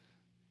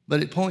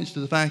 But it points to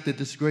the fact that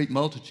this great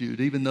multitude,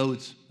 even though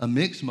it's a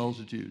mixed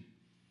multitude,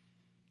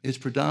 is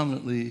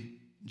predominantly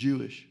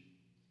Jewish.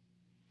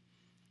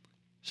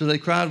 So they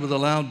cried with a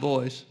loud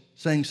voice,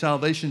 saying,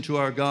 "Salvation to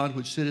our God,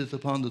 which sitteth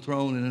upon the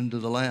throne and unto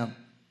the Lamb."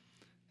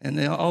 And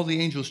all the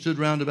angels stood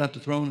round about the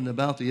throne and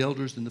about the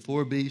elders and the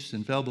four beasts,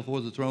 and fell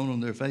before the throne on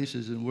their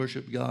faces and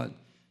worshiped God.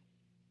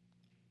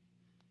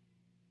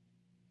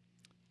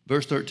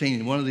 Verse 13,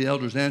 and one of the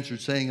elders answered,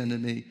 saying unto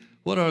me,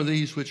 "What are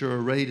these which are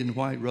arrayed in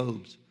white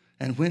robes?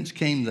 And whence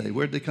came they?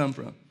 Where did they come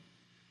from?"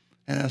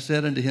 And I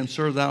said unto him,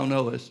 "Sir, thou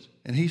knowest."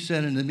 And he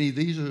said unto me,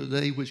 "These are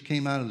they which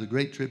came out of the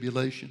great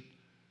tribulation."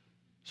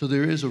 So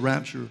there is a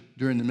rapture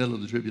during the middle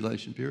of the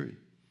tribulation period.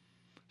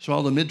 So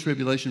all the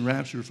mid-tribulation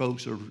rapture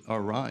folks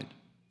are right.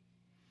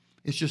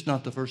 It's just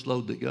not the first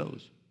load that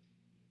goes.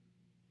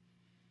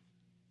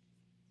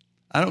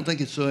 I don't think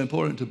it's so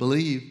important to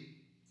believe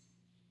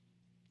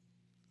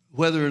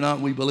whether or not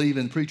we believe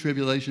in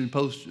pre-tribulation,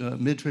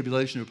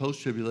 mid-tribulation, or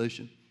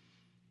post-tribulation.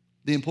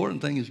 The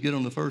important thing is get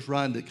on the first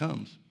ride that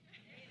comes.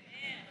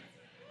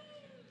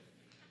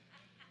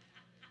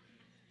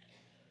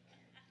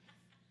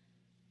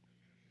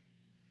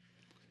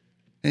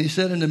 And he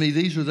said unto me,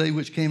 "These are they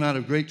which came out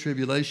of great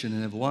tribulation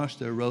and have washed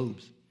their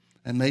robes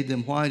and made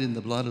them white in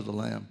the blood of the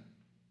Lamb."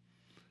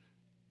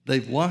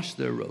 They've washed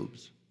their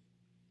robes.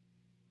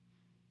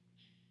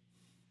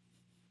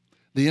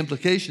 The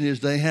implication is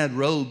they had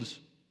robes.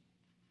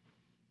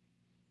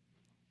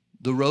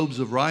 The robes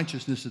of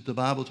righteousness that the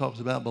Bible talks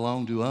about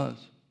belong to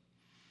us.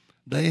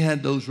 They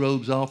had those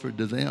robes offered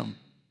to them.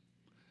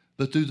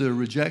 But through their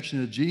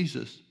rejection of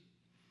Jesus,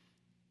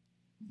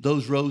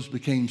 those robes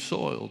became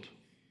soiled.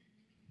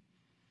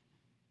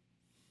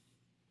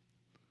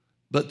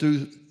 But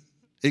through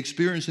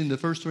experiencing the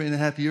first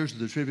 3.5 years of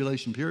the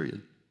tribulation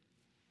period,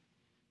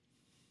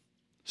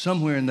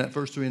 somewhere in that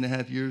first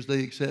 3.5 years,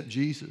 they accept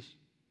Jesus.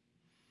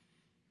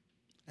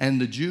 And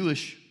the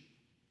Jewish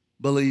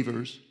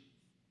believers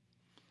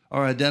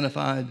are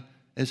identified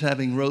as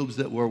having robes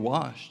that were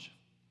washed.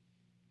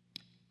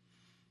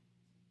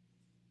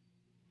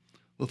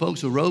 Well,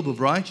 folks, a robe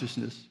of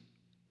righteousness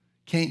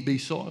can't be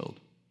soiled.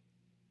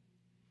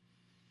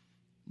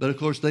 But of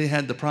course, they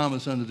had the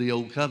promise under the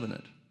old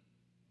covenant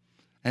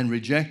and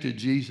rejected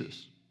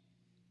Jesus.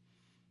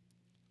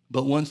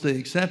 But once they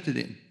accepted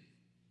him,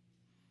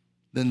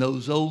 then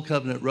those old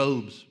covenant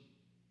robes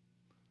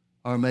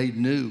are made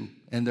new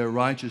and their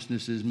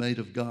righteousness is made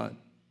of God.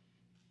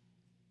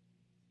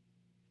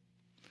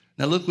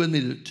 Now look with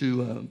me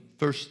to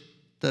 1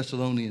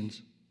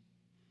 Thessalonians,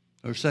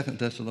 or 2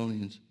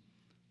 Thessalonians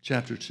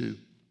chapter 2.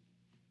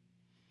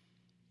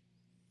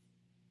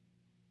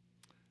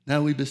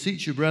 "Now we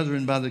beseech you,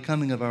 brethren, by the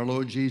coming of our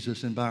Lord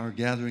Jesus and by our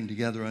gathering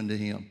together unto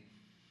him,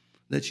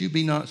 that you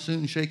be not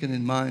soon shaken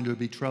in mind or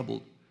be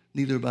troubled,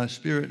 neither by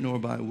spirit nor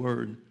by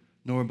word,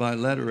 nor by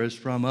letter as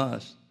from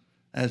us,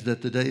 as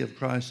that the day of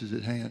Christ is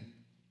at hand."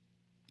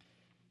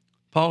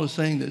 Paul is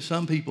saying that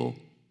some people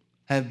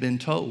have been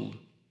told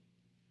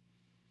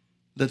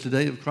that the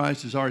day of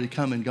Christ has already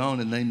come and gone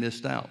and they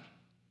missed out.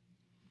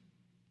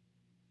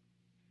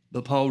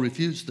 But Paul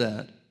refutes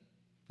that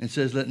and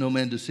says, "Let no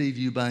man deceive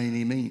you by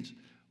any means."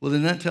 Well,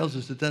 then that tells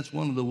us that that's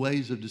one of the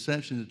ways of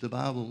deception that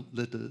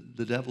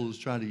the devil is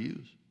trying to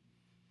use.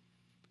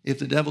 If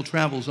the devil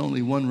travels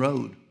only one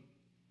road,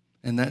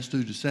 and that's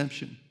through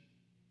deception,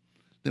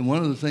 then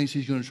one of the things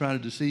he's going to try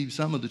to deceive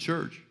some of the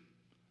church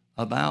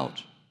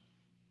about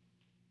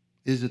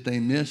is that they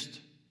missed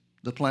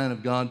the plan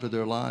of God for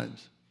their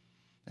lives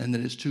and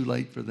that it's too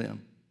late for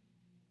them.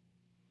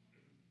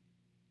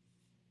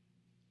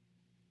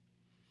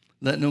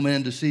 "Let no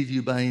man deceive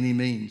you by any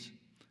means,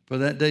 for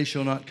that day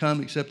shall not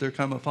come except there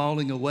come a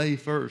falling away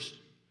first,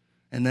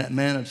 and that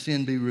man of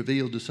sin be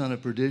revealed, the son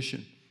of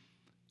perdition."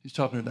 He's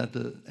talking about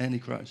the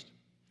Antichrist,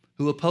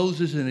 "who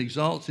opposes and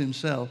exalts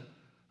himself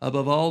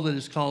above all that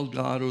is called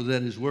God or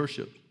that is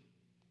worshipped,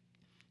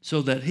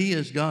 so that he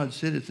as God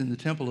sitteth in the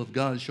temple of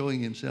God,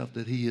 showing himself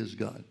that he is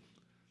God.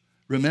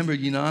 Remember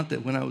ye not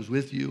that when I was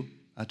with you,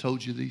 I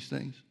told you these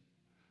things?"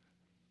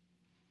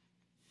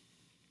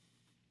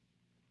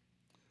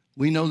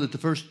 We know that the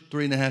first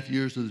 3.5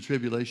 years of the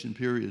tribulation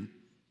period,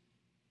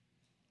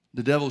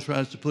 the devil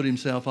tries to put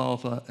himself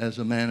off as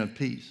a man of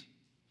peace.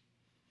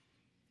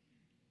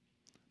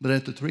 But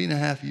at the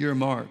 3.5-year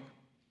mark,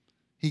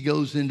 he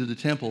goes into the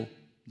temple,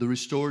 the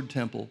restored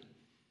temple,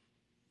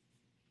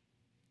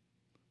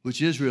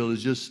 which Israel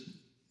is just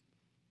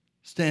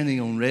standing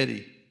on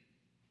ready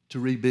to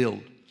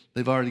rebuild.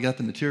 They've already got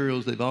the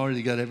materials. They've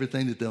already got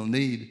everything that they'll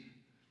need.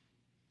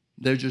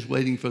 They're just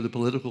waiting for the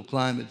political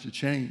climate to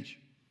change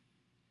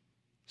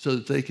so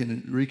that they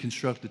can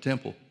reconstruct the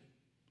temple.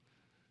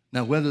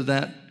 Now, whether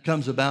that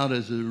comes about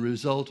as a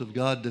result of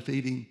God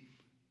defeating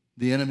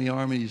the enemy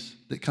armies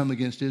that come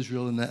against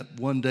Israel in that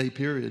one-day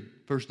period,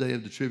 first day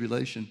of the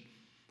tribulation,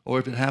 or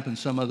if it happens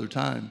some other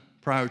time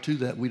prior to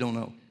that, we don't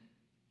know.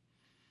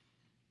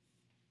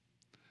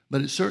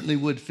 But it certainly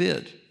would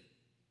fit,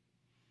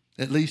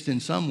 at least in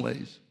some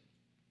ways,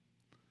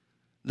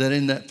 that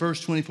in that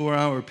first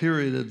 24-hour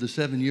period of the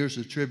 7 years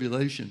of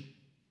tribulation,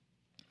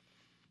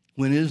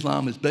 when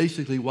Islam is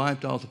basically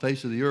wiped off the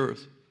face of the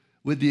earth,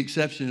 with the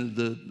exception of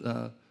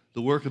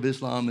the work of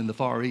Islam in the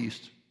Far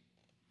East,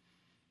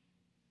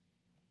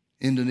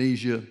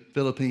 Indonesia,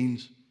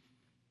 Philippines,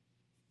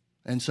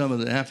 and some of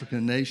the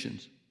African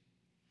nations.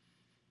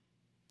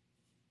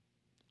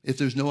 If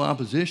there's no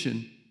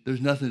opposition, there's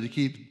nothing to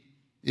keep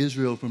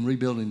Israel from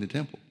rebuilding the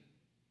temple.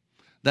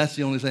 That's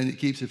the only thing that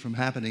keeps it from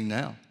happening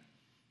now,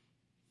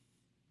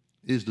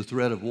 is the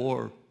threat of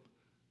war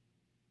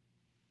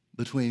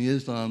between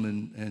Islam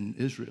and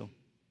Israel.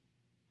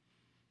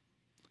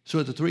 So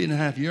at the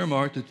 3.5-year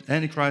mark, the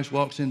Antichrist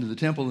walks into the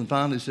temple and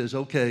finally says,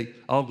 okay,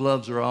 all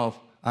gloves are off,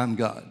 I'm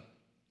God.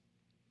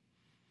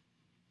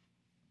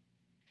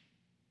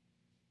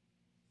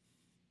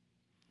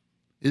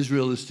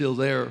 Israel is still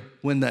there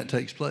when that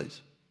takes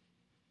place.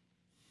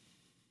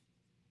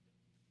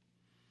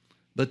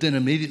 But then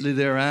immediately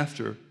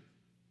thereafter,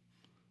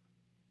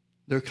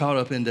 they're caught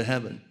up into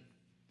heaven.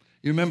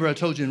 You remember I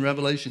told you in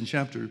Revelation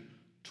chapter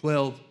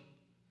 12,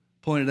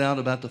 pointed out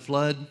about the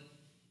flood?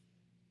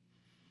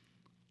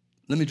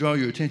 Let me draw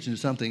your attention to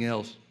something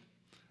else.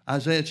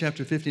 Isaiah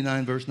chapter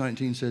 59, verse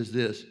 19 says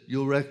this.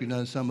 You'll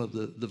recognize some of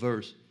the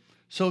verse.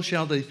 So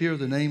shall they fear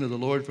the name of the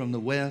Lord from the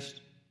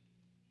west,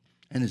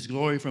 and his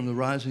glory from the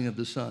rising of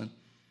the sun.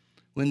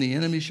 When the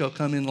enemy shall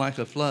come in like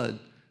a flood,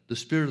 the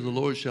Spirit of the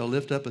Lord shall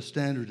lift up a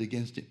standard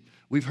against him.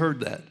 We've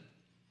heard that.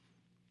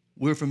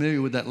 We're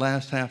familiar with that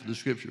last half of the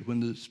scripture. When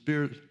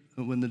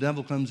the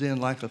devil comes in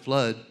like a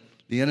flood,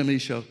 the enemy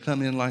shall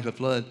come in like a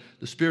flood.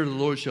 The Spirit of the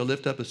Lord shall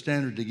lift up a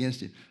standard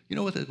against him. You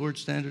know what that word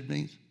standard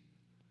means?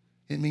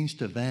 It means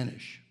to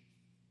vanish.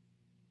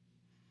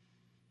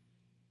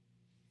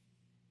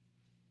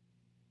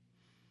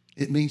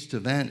 It means to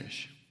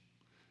vanish.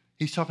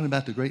 He's talking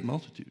about the great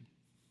multitude.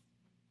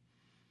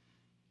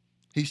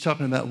 He's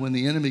talking about when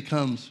the enemy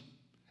comes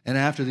and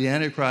after the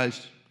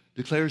Antichrist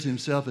declares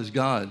himself as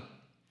God,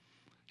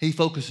 he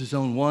focuses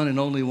on one and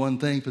only one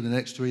thing for the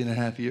next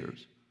 3.5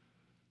 years,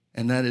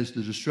 and that is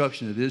the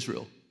destruction of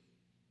Israel.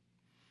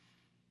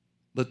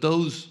 But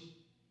those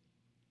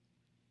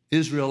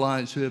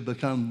Israelites who have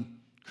become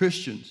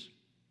Christians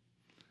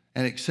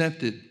and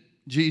accepted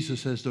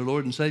Jesus as their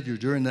Lord and Savior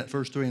during that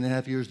first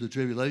 3.5 years of the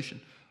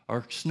tribulation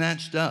are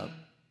snatched up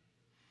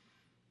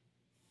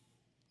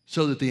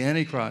so that the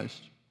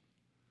Antichrist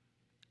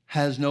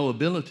has no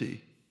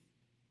ability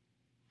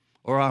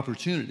or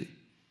opportunity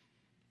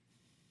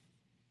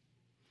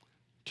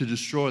to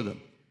destroy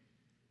them.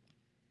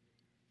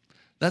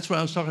 That's what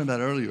I was talking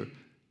about earlier.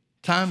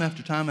 Time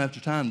after time after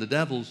time, the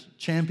devil's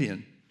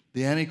champion,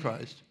 the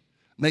Antichrist,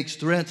 makes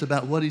threats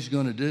about what he's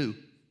going to do,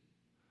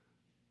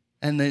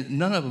 and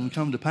none of them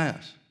come to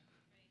pass.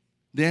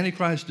 The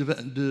Antichrist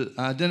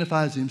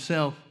identifies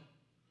himself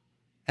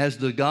as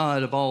the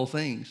God of all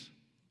things.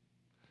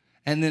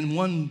 And then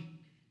one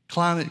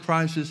climate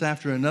crisis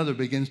after another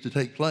begins to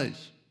take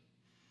place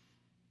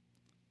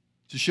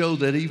to show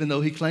that even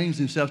though he claims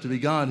himself to be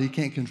God, he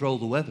can't control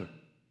the weather.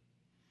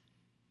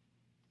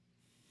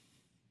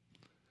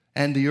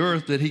 And the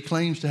earth that he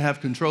claims to have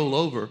control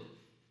over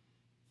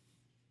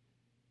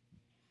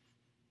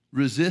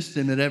resists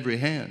him at every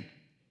hand.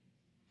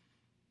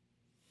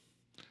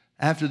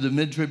 After the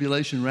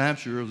mid-tribulation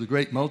rapture of the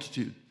great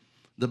multitude,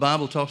 the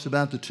Bible talks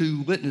about the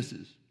two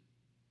witnesses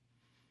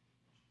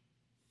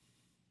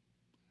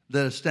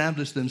that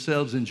established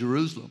themselves in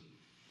Jerusalem.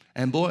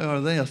 And boy,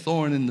 are they a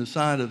thorn in the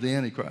side of the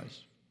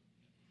Antichrist.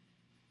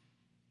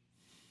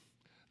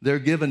 They're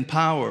given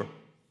power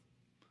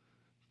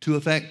to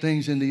affect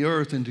things in the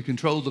earth and to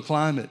control the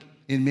climate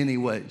in many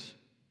ways.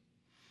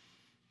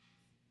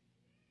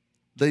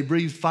 They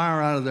breathe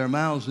fire out of their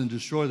mouths and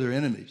destroy their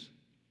enemies.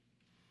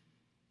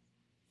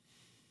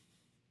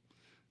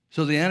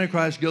 So the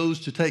Antichrist goes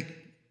to take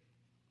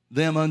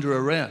them under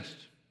arrest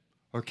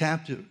or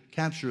capture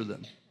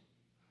them.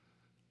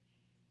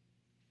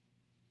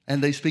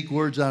 And they speak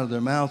words out of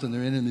their mouth and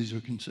their enemies are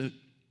consumed.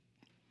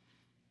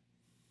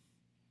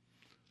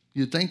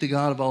 You'd think the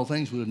God of all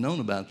things would have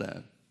known about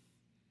that.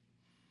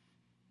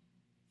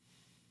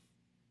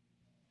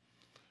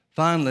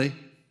 Finally,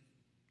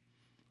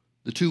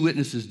 The two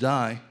witnesses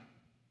die,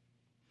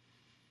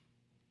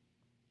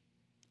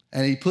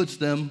 and he puts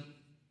them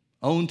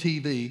on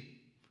TV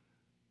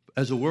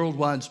as a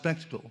worldwide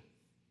spectacle.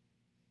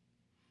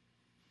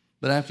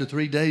 But after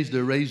 3 days,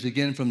 they're raised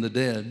again from the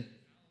dead,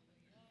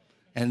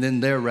 and then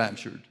they're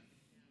raptured.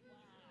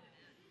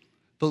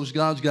 Folks,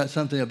 God's got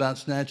something about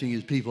snatching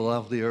his people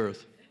off the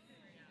earth.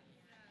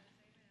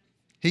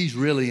 He's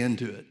really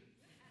into it.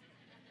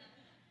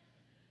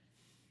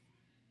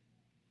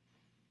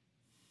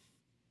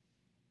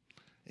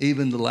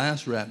 Even the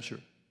last rapture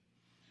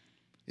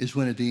is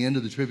when at the end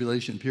of the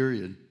tribulation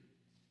period,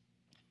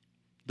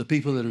 the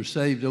people that are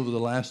saved over the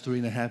last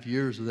 3.5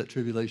 years of that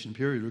tribulation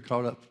period are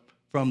caught up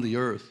from the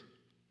earth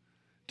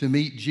to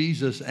meet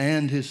Jesus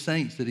and his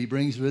saints that he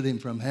brings with him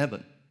from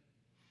heaven.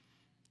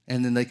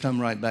 And then they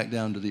come right back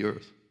down to the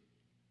earth.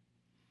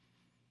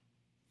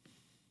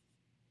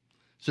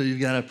 So you've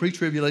got a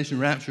pre-tribulation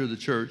rapture of the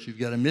church. You've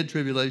got a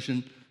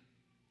mid-tribulation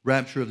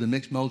rapture of the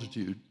mixed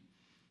multitude.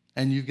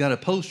 And you've got a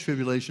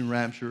post-tribulation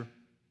rapture.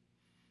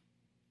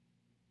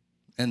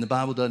 And the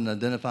Bible doesn't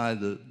identify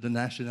the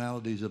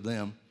nationalities of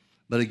them.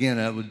 But again,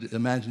 I would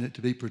imagine it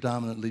to be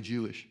predominantly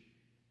Jewish.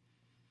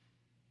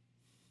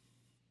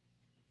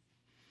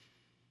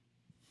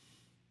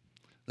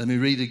 Let me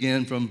read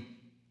again from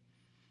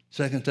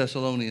 2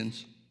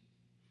 Thessalonians.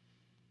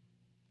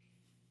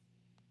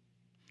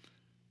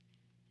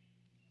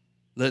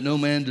 Let no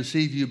man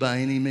deceive you by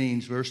any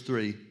means, verse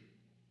 3.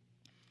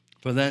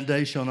 For that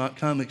day shall not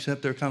come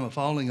except there come a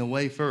falling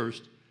away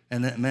first,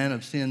 and that man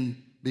of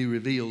sin be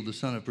revealed, the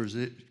son of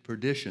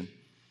perdition,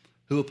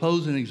 who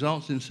opposes and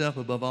exalts himself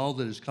above all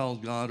that is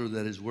called God or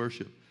that is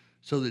worshipped,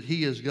 so that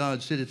he as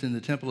God sitteth in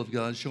the temple of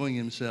God, showing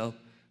himself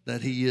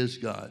that he is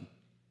God.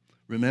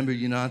 Remember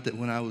you not that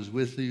when I was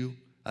with you,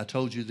 I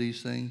told you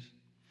these things?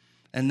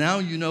 And now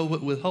you know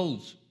what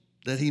withholds,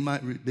 that he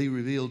might be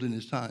revealed in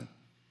his time.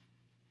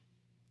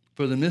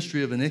 For the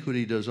mystery of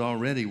iniquity does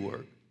already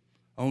work.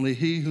 Only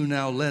he who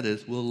now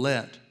letteth will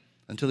let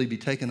until he be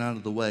taken out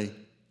of the way.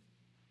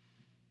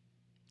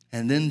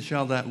 And then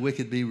shall that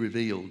wicked be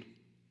revealed,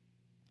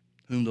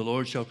 whom the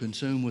Lord shall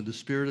consume with the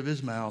spirit of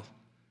his mouth,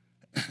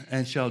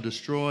 and shall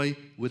destroy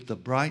with the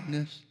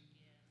brightness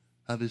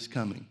of his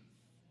coming.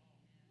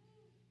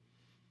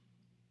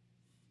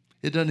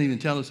 It doesn't even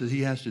tell us that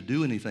he has to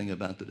do anything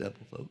about the devil,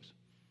 folks.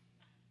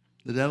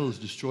 The devil is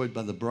destroyed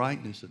by the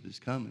brightness of his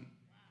coming.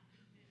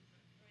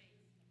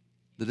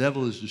 The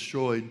devil is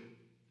destroyed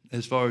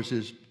as far as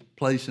his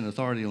place and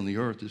authority on the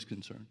earth is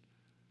concerned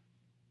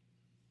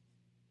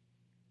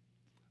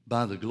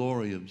by the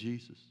glory of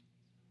Jesus.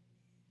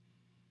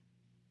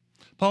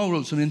 Paul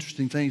wrote some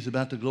interesting things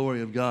about the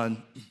glory of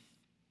God.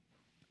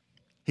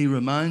 He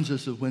reminds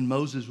us of when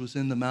Moses was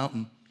in the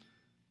mountain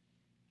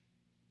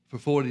for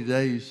 40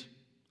 days,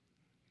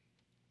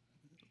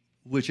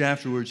 which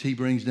afterwards he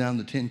brings down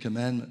the 10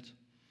 Commandments.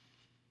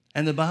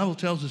 And the Bible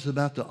tells us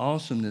about the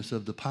awesomeness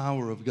of the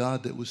power of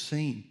God that was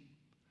seen.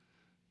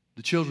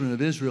 The children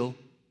of Israel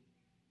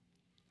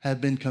had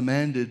been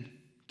commanded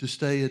to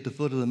stay at the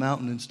foot of the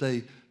mountain and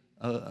stay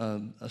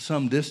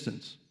some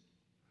distance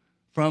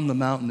from the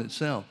mountain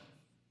itself.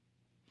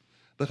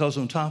 Because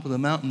on top of the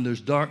mountain there's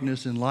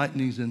darkness and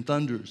lightnings and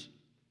thunders.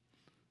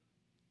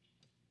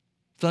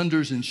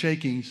 Thunders and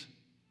shakings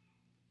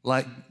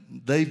like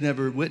they've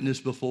never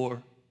witnessed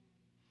before.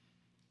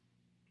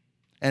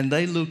 And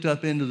they looked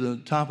up into the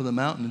top of the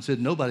mountain and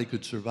said nobody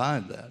could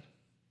survive that.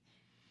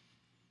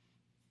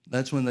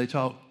 That's when they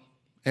talked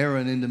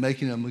Aaron into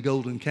making them a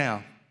golden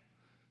calf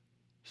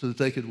so that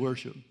they could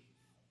worship.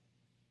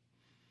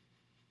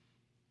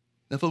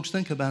 Now, folks,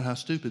 think about how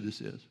stupid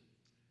this is.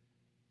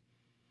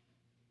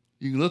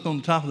 You can look on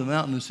the top of the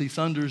mountain and see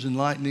thunders and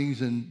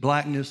lightnings and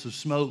blackness of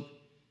smoke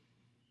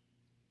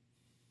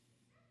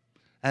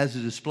as a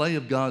display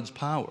of God's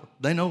power.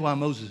 They know why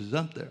Moses is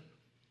up there.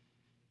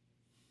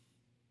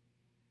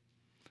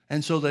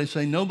 And so they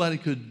say nobody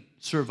could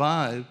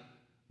survive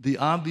the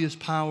obvious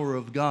power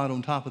of God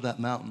on top of that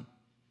mountain.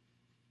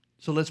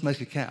 So let's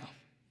make a calf.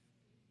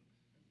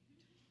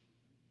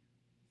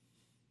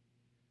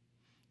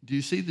 Do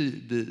you see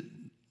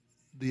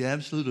the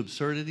absolute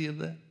absurdity of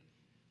that?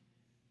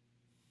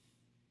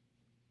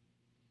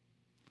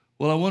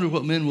 Well, I wonder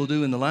what men will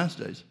do in the last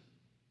days.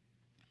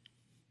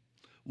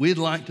 We'd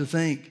like to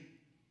think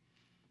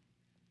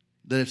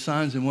that if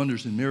signs and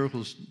wonders and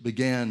miracles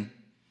began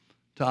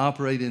to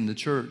operate in the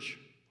church,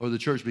 or the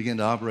church began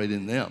to operate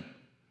in them,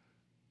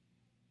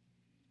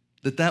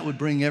 that would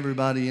bring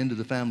everybody into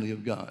the family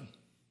of God.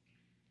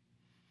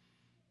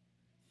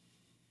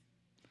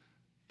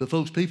 But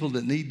folks, people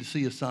that need to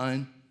see a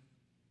sign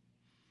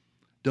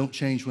don't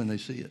change when they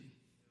see it.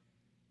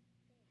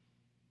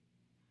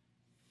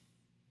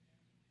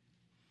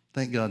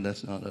 Thank God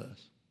that's not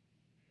us.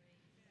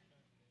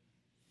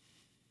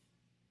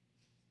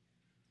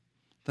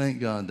 Thank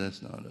God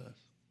that's not us.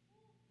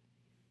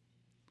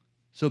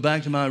 So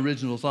back to my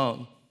original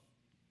thought.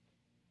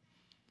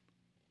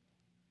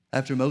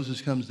 After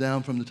Moses comes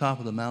down from the top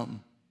of the mountain,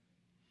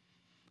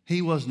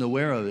 he wasn't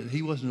aware of it.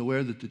 He wasn't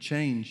aware that the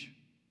change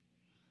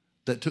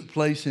that took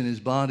place in his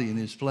body and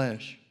his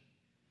flesh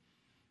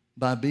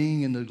by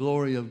being in the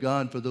glory of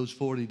God for those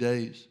 40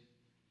 days.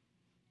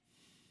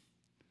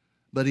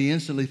 But he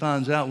instantly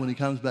finds out when he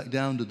comes back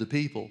down to the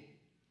people.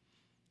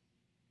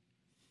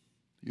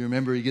 You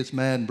remember he gets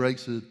mad and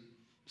breaks the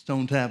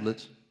stone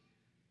tablets.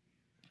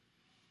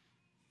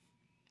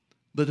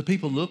 But the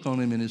people look on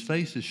him and his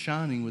face is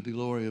shining with the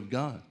glory of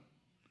God.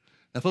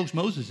 Now, folks,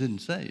 Moses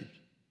isn't saved.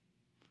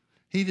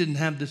 He didn't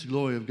have this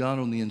glory of God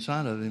on the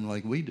inside of him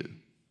like we do.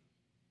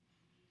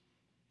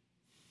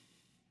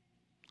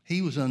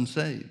 He was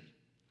unsaved.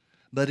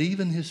 But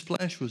even his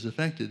flesh was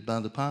affected by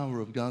the power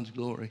of God's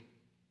glory.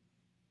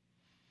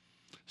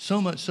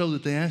 So much so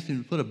that they asked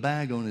him to put a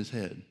bag on his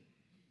head.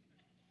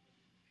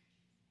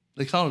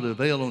 They called it a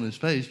veil on his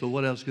face, but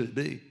what else could it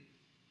be?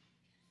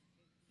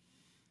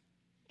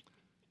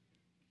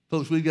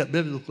 Folks, we've got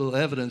biblical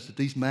evidence that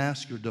these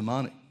masks are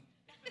demonic.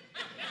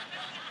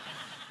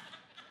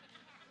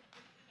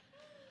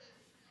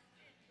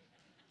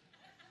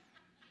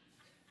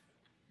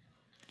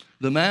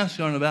 The masks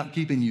aren't about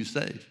keeping you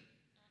safe.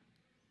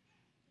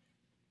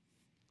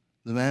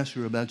 The masks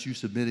are about you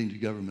submitting to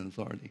government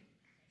authority.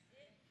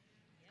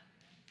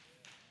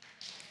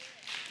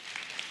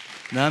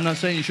 Now, I'm not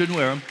saying you shouldn't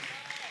wear them.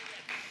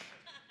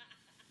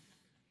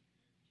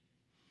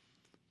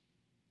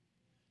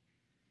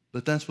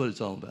 But that's what it's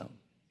all about.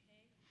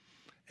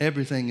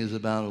 Everything is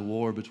about a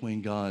war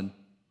between God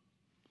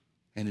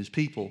and his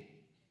people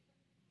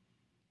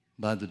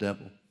by the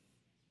devil.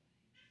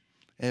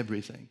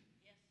 Everything.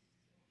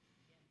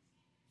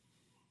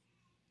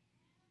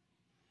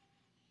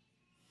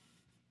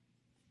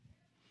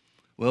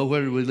 Well,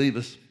 where did we leave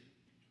us?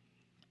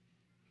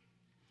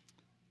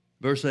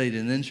 Verse 8,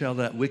 and then shall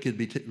that wicked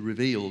be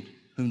revealed,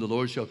 whom the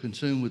Lord shall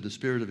consume with the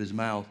spirit of his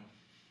mouth,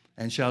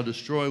 and shall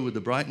destroy with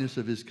the brightness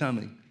of his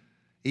coming,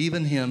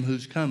 even him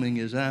whose coming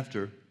is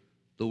after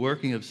the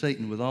working of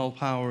Satan with all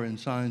power and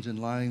signs and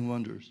lying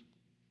wonders,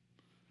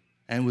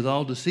 and with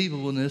all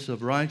deceivableness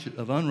of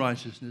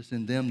unrighteousness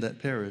in them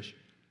that perish,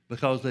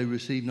 because they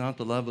receive not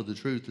the love of the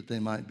truth that they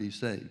might be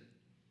saved.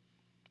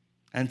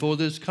 And for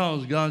this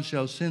cause God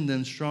shall send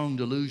them strong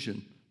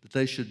delusion, that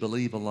they should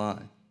believe a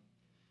lie,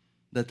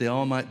 that they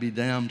all might be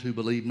damned who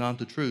believe not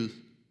the truth,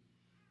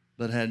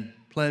 but had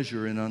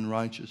pleasure in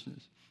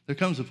unrighteousness. There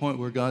comes a point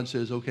where God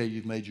says, okay,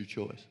 you've made your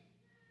choice.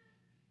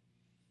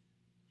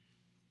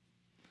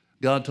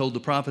 God told the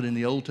prophet in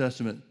the Old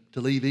Testament to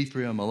leave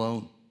Ephraim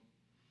alone.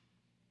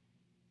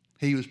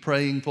 He was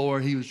praying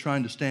he was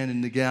trying to stand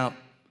in the gap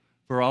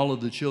for all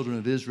of the children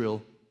of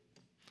Israel.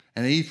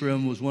 And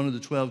Ephraim was one of the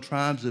 12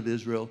 tribes of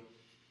Israel.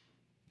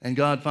 And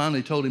God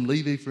finally told him,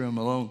 leave Ephraim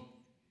alone.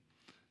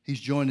 He's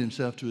joined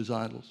himself to his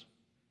idols.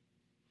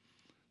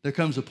 There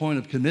comes a point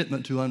of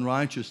commitment to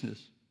unrighteousness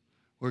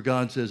where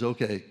God says,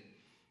 okay,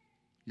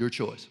 your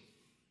choice.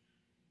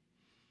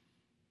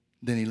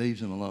 Then he leaves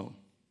him alone.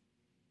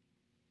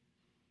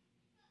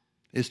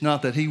 It's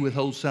not that he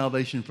withholds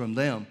salvation from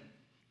them,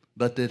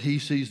 but that he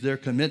sees their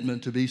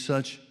commitment to be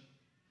such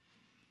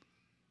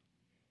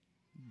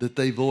that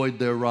they void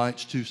their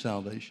rights to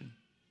salvation.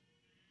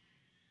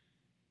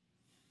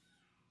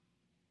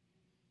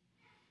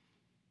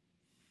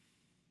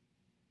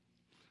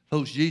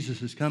 Folks,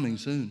 Jesus is coming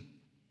soon.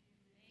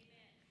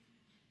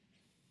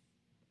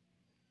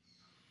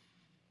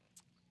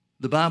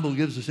 The Bible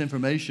gives us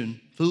information,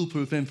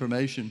 foolproof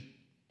information,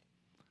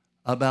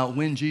 about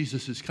when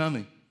Jesus is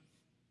coming.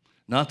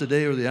 Not the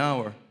day or the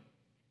hour.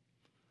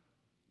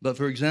 But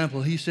for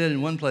example, he said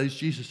in one place,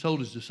 Jesus told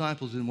his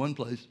disciples in one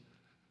place,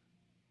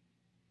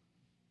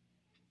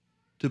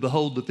 to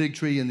behold the fig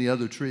tree and the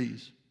other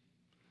trees.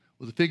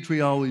 Well, the fig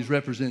tree always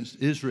represents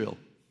Israel.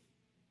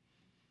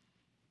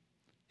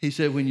 He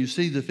said, when you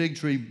see the fig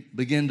tree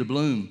begin to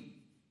bloom,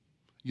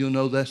 you'll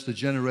know that's the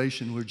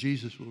generation where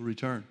Jesus will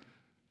return.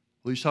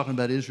 Well, he's talking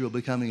about Israel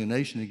becoming a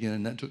nation again,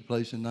 and that took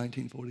place in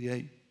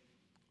 1948.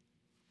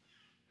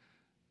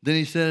 Then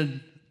he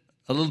said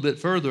a little bit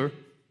further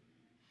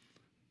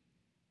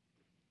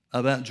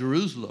about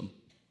Jerusalem,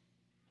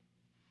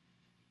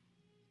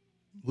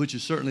 which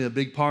is certainly a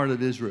big part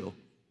of Israel.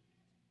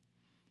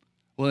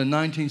 Well, in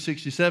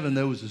 1967,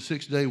 there was a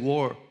 6-day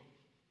war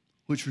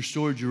which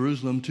restored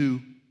Jerusalem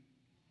to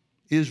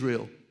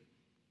Israel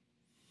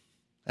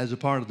as a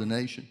part of the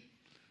nation.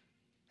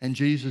 And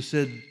Jesus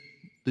said,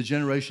 the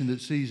generation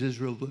that sees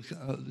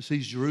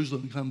sees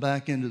Jerusalem come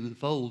back into the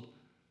fold,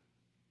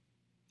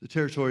 the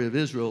territory of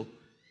Israel,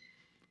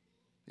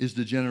 is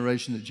the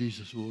generation that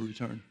Jesus will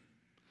return.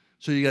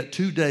 So you got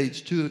two dates,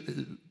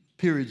 two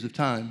periods of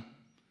time,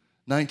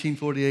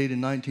 1948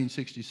 and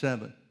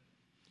 1967,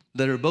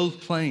 that are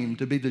both claimed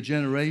to be the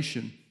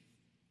generation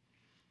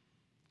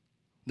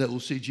that will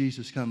see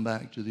Jesus come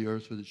back to the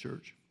earth for the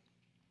church.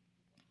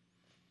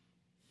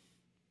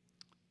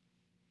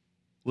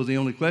 Well, the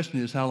only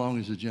question is, how long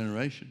is a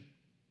generation?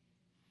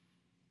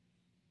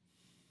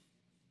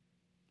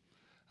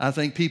 I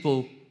think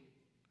people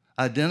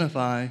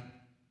identify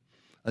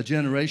a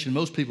generation,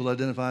 most people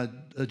identify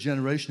a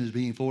generation as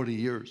being 40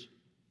 years.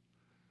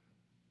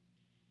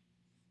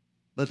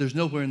 But there's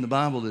nowhere in the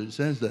Bible that it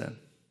says that.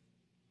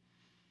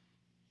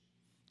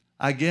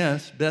 I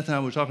guess, Beth and I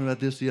were talking about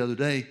this the other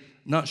day,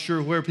 not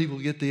sure where people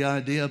get the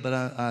idea, but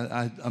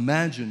I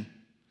imagine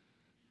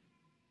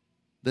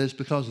that it's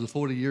because of the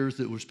 40 years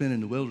that were spent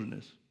in the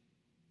wilderness.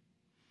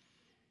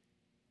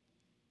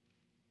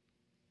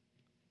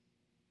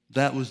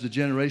 That was the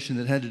generation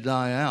that had to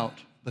die out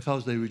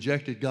because they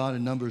rejected God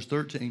in Numbers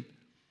 13.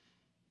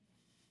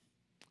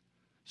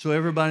 So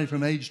everybody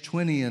from age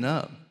 20 and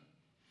up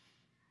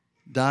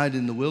died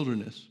in the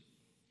wilderness.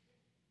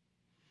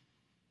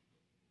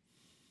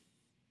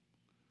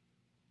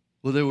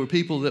 Well, there were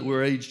people that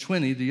were age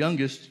 20. The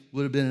youngest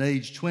would have been at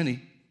age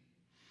 20.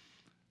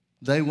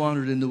 They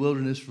wandered in the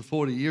wilderness for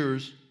 40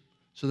 years,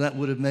 so that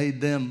would have made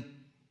them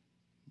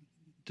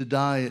to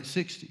die at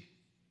 60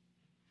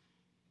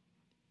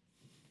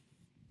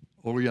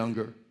 or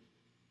younger.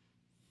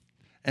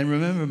 And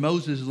remember,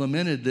 Moses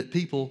lamented that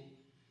people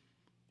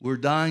were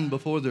dying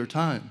before their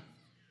time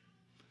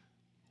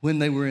when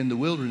they were in the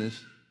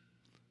wilderness.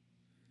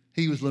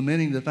 He was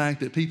lamenting the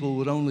fact that people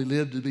would only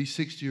live to be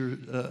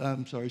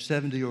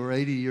 70 or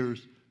 80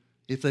 years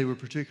if they were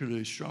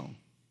particularly strong.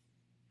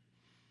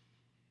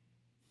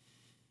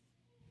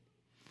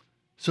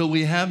 So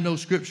we have no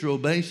scriptural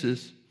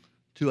basis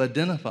to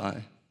identify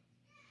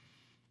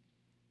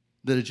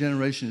that a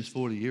generation is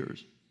 40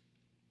 years.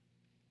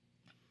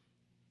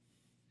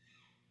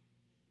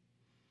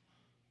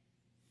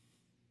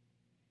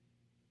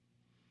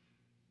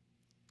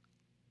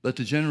 But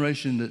the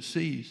generation that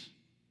sees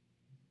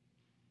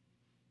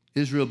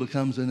Israel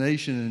becomes a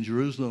nation and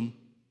Jerusalem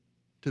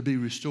to be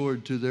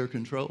restored to their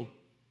control,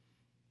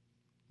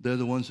 they're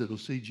the ones that will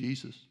see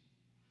Jesus.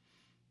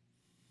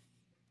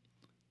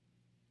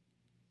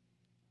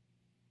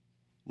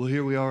 Well,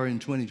 here we are in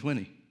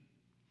 2020.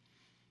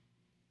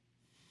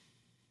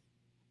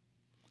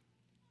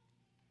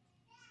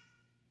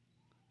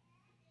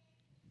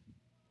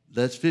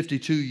 That's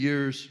 72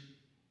 years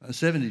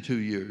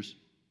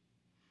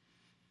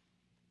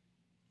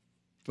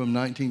from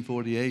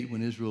 1948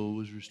 when Israel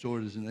was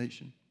restored as a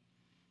nation.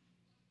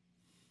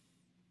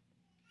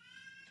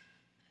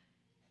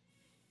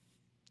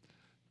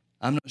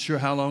 I'm not sure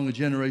how long a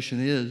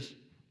generation is,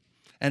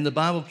 and the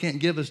Bible can't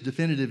give us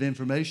definitive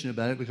information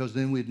about it because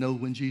then we'd know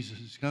when Jesus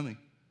is coming.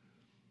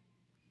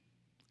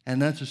 And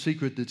that's a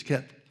secret that's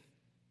kept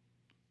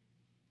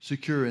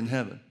secure in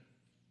heaven.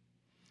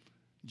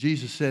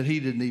 Jesus said he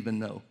didn't even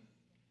know.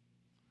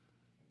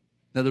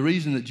 Now, the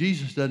reason that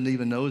Jesus doesn't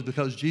even know is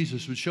because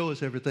Jesus would show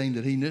us everything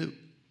that he knew.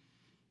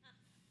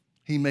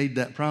 He made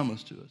that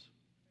promise to us.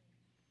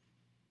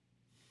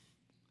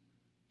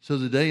 So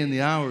the day and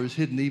the hour is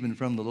hidden even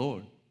from the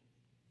Lord.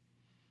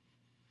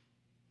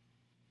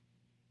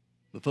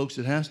 But folks,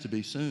 it has to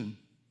be soon.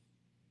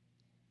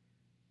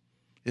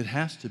 It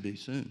has to be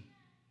soon.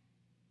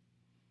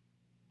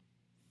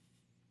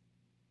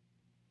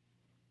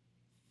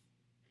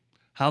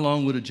 How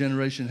long would a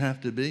generation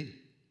have to be?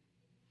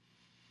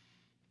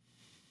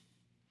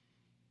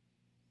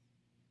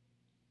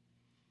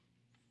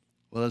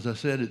 Well, as I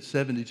said, it's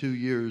 72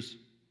 years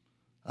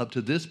up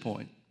to this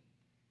point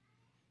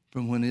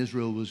from when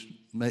Israel was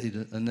made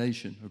a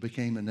nation or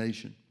became a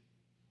nation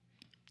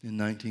in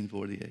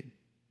 1948.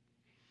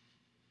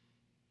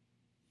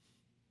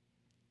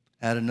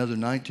 Add another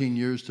 19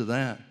 years to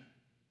that,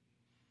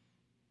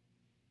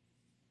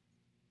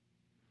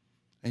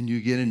 and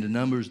you get into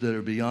numbers that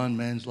are beyond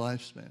man's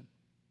lifespan.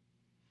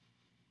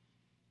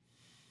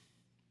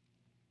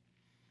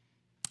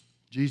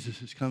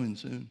 Jesus is coming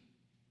soon.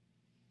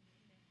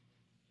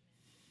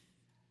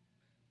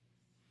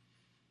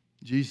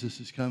 Jesus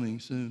is coming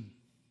soon.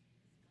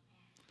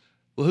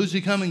 Well, who's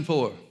he coming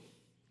for?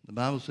 The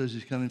Bible says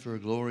he's coming for a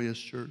glorious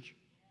church.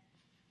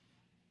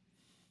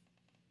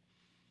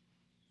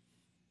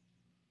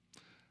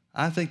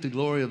 I think the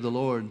glory of the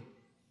Lord,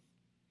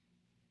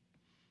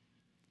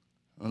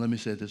 well, let me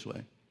say it this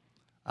way.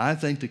 I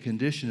think the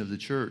condition of the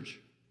church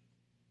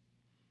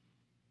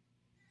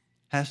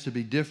has to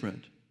be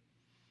different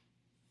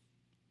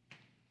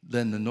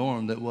than the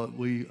norm, that what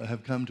we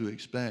have come to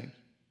expect,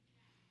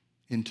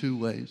 in two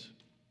ways.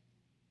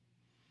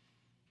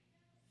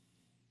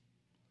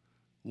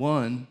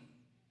 One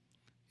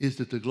is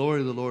that the glory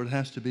of the Lord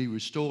has to be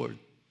restored.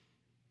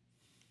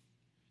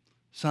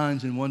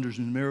 Signs and wonders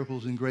and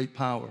miracles and great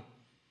power.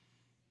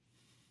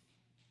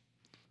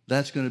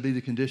 That's going to be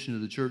the condition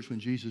of the church when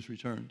Jesus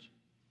returns.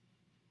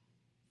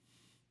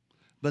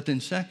 But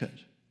then second,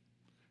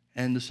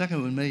 and the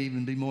second one may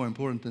even be more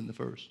important than the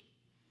first.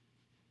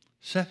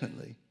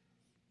 Secondly,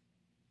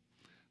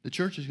 the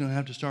church is going to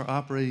have to start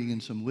operating in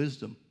some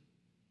wisdom,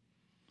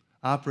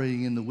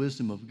 operating in the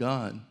wisdom of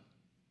God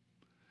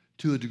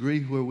to a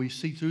degree where we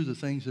see through the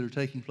things that are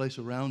taking place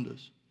around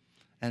us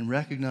and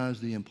recognize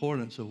the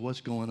importance of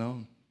what's going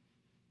on.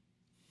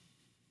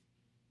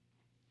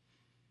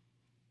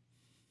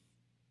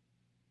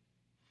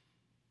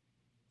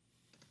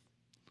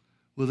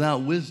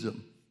 Without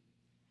wisdom,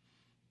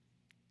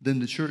 then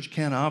the church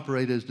can't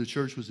operate as the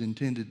church was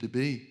intended to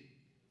be.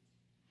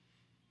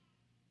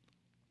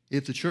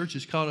 If the church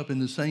is caught up in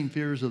the same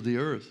fears of the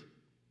earth,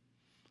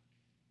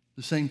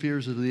 the same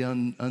fears of the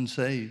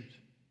unsaved,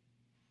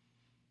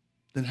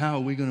 then how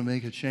are we going to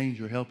make a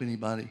change or help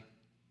anybody?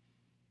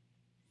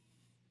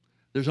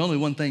 There's only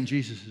one thing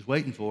Jesus is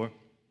waiting for.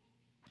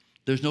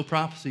 There's no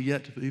prophecy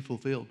yet to be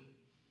fulfilled.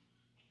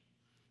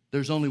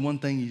 There's only one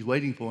thing he's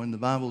waiting for, and the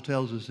Bible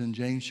tells us in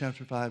James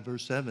chapter 5,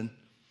 verse 7,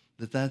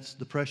 that that's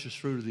the precious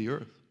fruit of the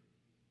earth.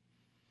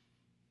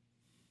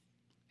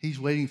 He's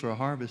waiting for a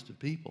harvest of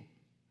people.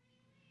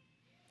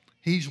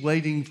 He's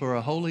waiting for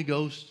a Holy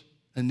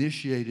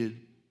Ghost-initiated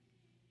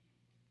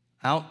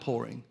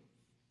outpouring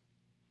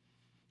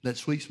that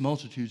sweeps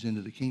multitudes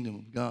into the kingdom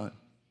of God.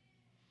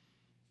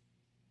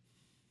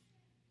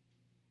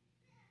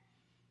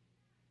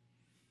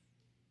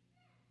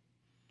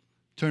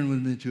 Turn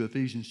with me to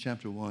Ephesians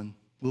chapter 1.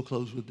 We'll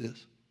close with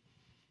this.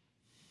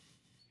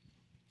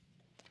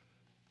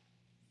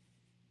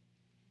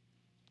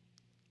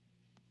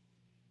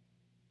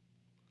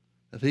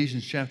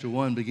 Ephesians chapter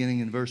 1, beginning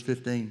in verse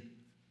 15.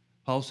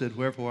 Paul said,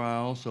 "Wherefore I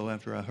also,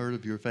 after I heard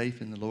of your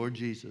faith in the Lord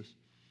Jesus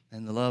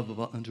and the love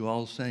unto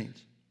all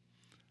saints,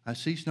 I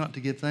cease not to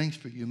give thanks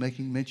for you,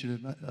 making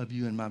mention of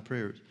you in my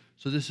prayers."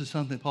 So this is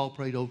something Paul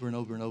prayed over and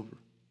over and over.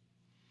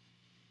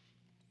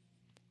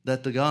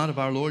 "That the God of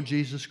our Lord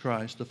Jesus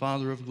Christ, the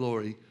Father of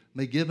glory,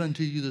 may give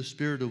unto you the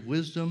spirit of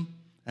wisdom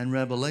and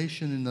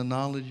revelation in the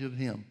knowledge of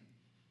him."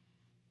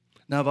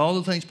 Now, of all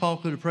the things Paul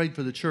could have prayed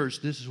for the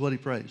church, this is what he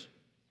prays.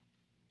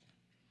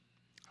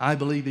 I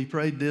believe he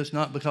prayed this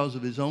not because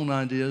of his own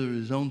ideas or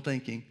his own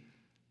thinking,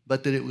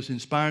 but that it was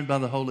inspired by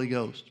the Holy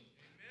Ghost.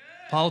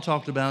 Amen. Paul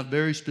talked about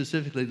very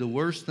specifically the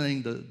worst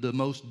thing, the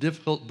most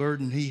difficult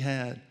burden he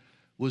had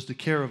was the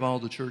care of all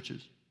the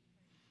churches.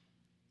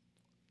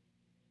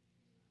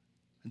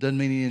 It doesn't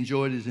mean he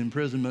enjoyed his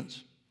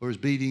imprisonments or his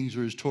beatings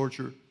or his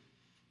torture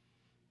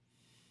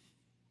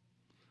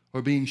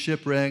or being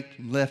shipwrecked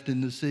and left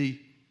in the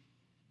sea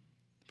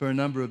for a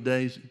number of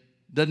days.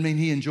 Doesn't mean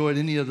he enjoyed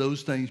any of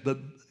those things, but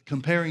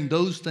comparing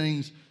those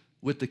things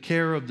with the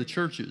care of the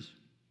churches,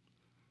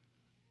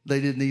 they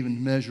didn't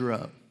even measure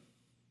up.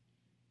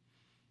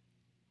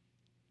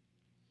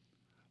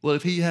 Well,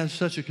 if he has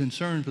such a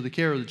concern for the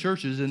care of the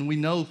churches, and we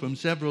know from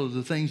several of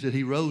the things that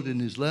he wrote in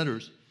his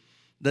letters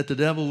that the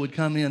devil would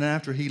come in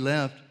after he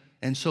left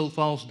and sow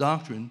false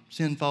doctrine,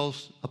 send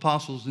false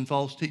apostles and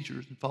false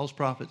teachers and false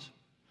prophets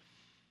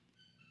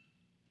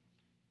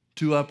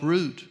to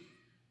uproot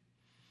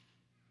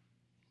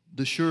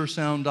the sure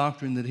sound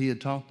doctrine that he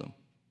had taught them.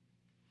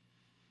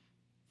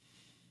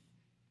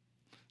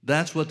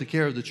 That's what the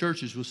care of the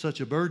churches was such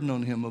a burden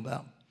on him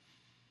about.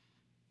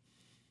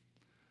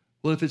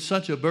 Well, if it's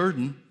such a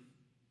burden,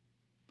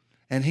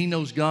 and he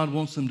knows God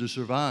wants them to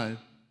survive,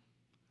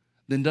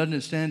 then doesn't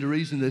it stand to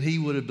reason that he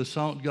would have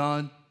besought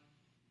God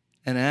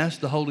and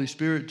asked the Holy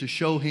Spirit to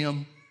show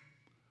him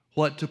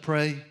what to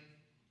pray,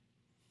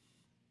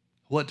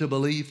 what to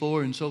believe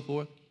for, and so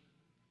forth?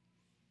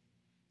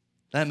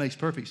 That makes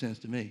perfect sense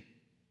to me.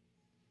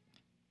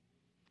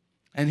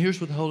 And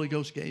here's what the Holy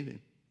Ghost gave him.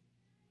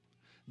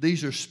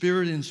 These are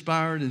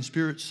Spirit-inspired and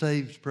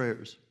Spirit-saved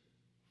prayers.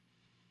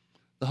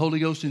 The Holy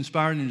Ghost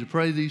inspired him to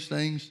pray these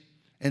things,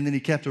 and then he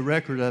kept a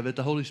record of it.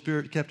 The Holy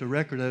Spirit kept a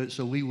record of it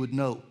so we would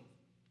know.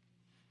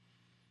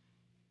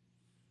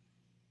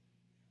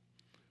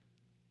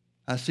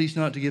 "I cease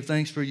not to give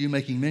thanks for you,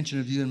 making mention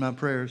of you in my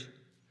prayers,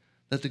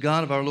 that the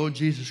God of our Lord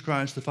Jesus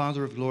Christ, the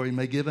Father of glory,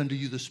 may give unto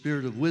you the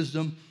spirit of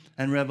wisdom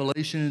and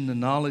revelation in the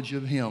knowledge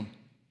of him."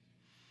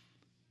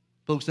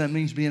 Folks, that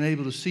means being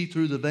able to see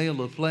through the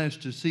veil of flesh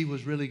to see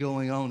what's really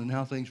going on and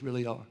how things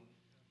really are.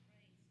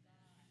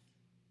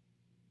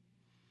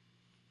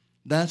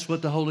 That's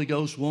what the Holy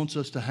Ghost wants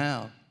us to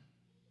have.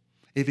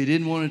 If he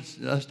didn't want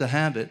us to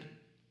have it,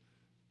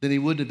 then he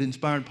wouldn't have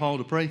inspired Paul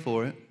to pray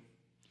for it,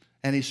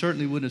 and he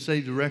certainly wouldn't have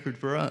saved a record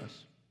for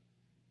us.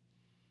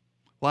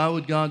 Why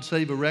would God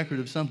save a record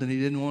of something he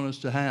didn't want us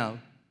to have?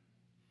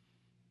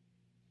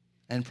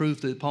 And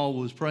proof that Paul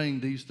was praying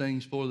these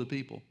things for the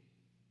people.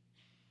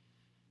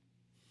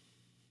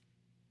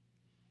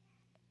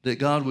 That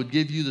God would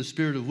give you the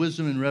spirit of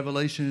wisdom and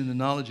revelation in the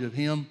knowledge of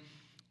him,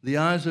 the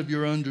eyes of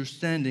your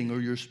understanding or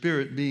your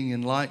spirit being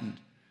enlightened,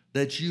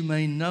 that you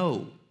may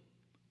know,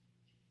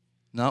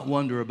 not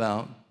wonder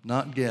about,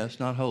 not guess,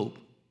 not hope,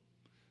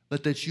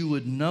 but that you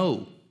would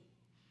know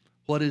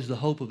what is the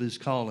hope of his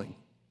calling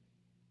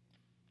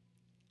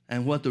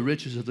and what the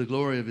riches of the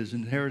glory of his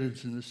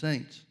inheritance in the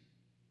saints,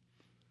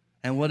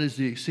 and what is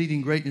the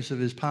exceeding greatness of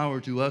his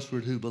power to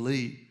usward who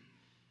believe,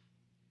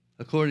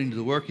 according to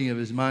the working of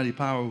his mighty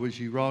power which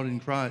he wrought in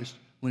Christ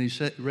when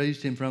he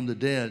raised him from the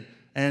dead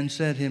and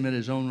set him at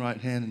his own right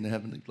hand in the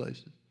heavenly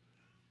places,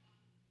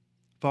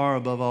 far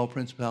above all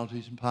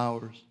principalities and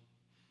powers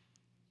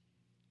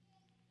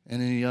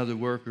and any other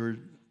work or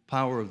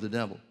power of the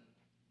devil.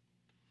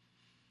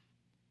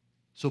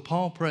 So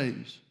Paul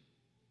prays,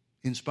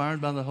 inspired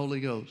by the Holy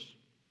Ghost,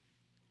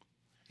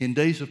 in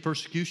days of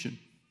persecution.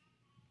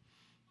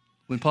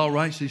 When Paul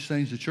writes these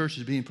things, the church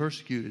is being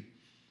persecuted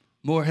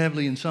more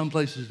heavily in some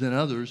places than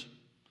others,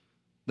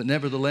 but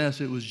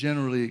nevertheless, it was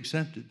generally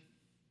accepted.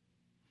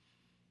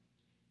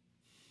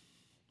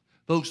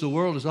 Folks, the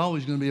world is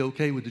always going to be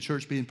okay with the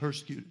church being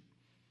persecuted.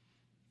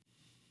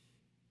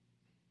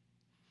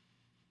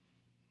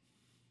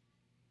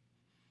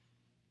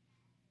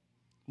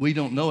 We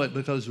don't know it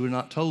because we're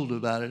not told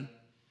about it.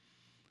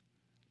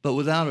 But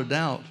without a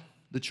doubt,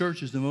 the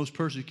church is the most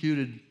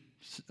persecuted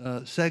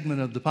segment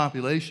of the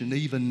population,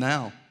 even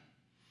now,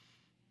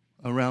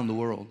 around the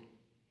world.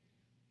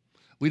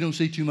 We don't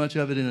see too much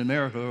of it in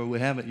America, or we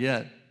haven't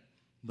yet,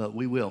 but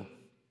we will.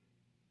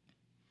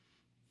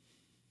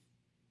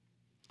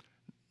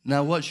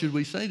 Now, what should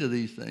we say to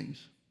these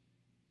things?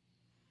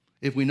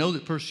 If we know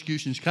that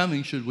persecution is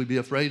coming, should we be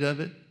afraid of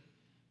it?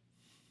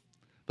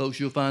 Folks,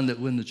 you'll find that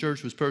when the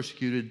church was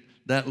persecuted,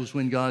 that was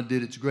when God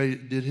did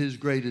his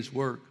greatest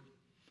work.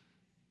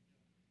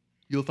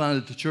 You'll find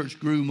that the church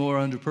grew more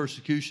under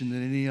persecution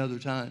than any other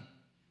time.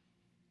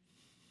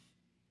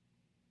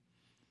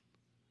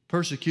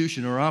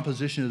 Persecution or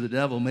opposition of the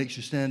devil makes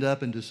you stand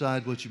up and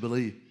decide what you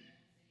believe.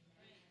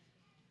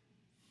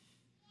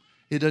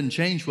 It doesn't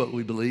change what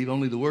we believe.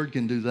 Only the Word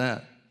can do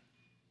that.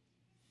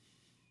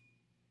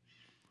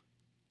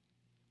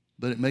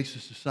 But it makes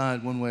us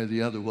decide one way or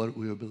the other what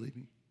we are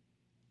believing.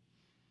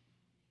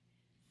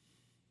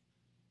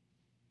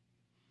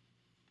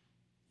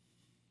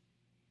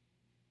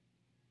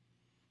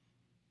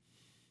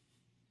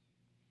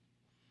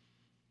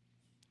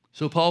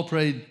 So Paul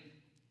prayed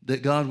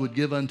that God would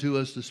give unto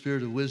us the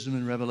spirit of wisdom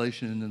and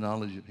revelation and the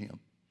knowledge of Him.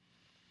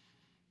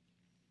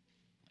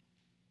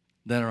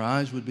 That our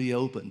eyes would be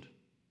opened.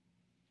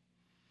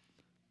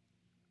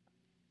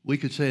 We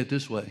could say it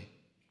this way.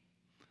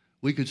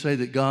 We could say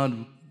that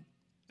God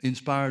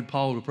inspired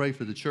Paul to pray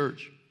for the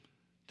church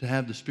to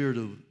have the spirit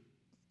of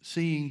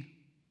seeing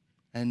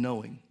and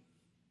knowing.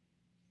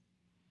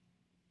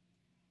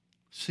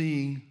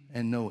 Seeing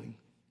and knowing.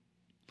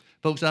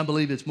 Folks, I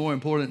believe it's more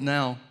important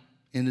now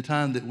in the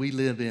time that we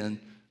live in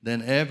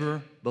than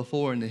ever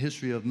before in the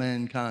history of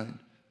mankind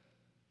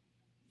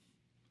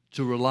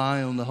to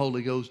rely on the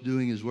Holy Ghost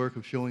doing His work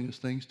of showing us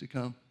things to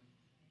come.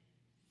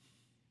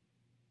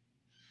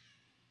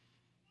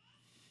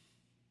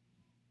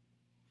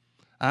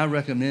 I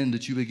recommend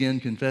that you begin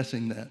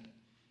confessing that.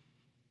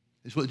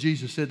 It's what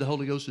Jesus said the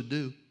Holy Ghost would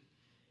do.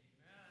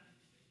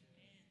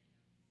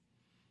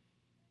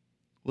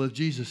 Well, if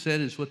Jesus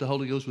said it's what the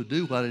Holy Ghost would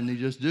do, why didn't He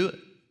just do it?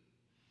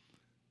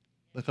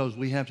 Because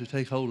we have to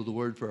take hold of the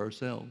Word for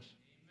ourselves.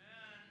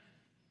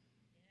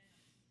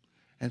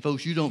 And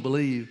folks, you don't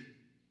believe,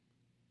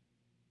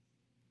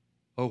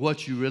 or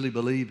what you really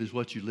believe is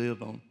what you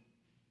live on.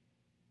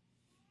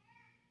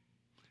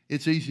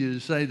 It's easier to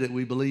say that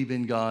we believe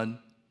in God,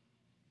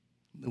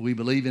 that we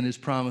believe in His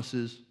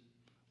promises,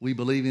 we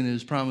believe in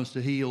His promise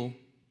to heal,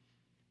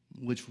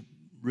 which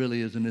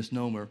really is a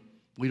misnomer.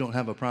 We don't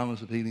have a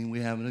promise of healing, we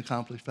have an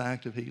accomplished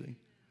fact of healing.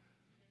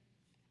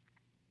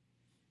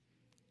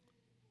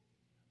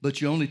 But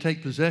you only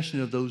take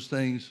possession of those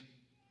things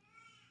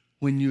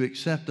when you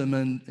accept them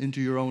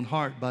into your own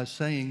heart by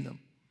saying them,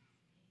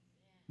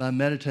 by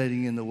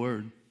meditating in the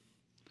Word.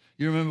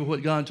 You remember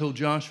what God told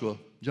Joshua,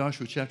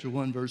 Joshua chapter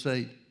 1, verse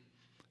 8.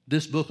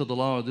 This book of the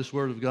law, or this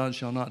word of God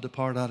shall not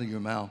depart out of your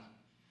mouth.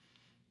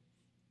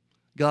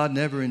 God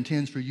never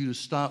intends for you to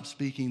stop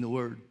speaking the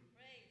Word.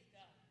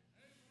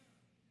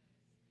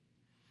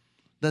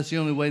 That's the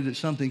only way that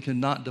something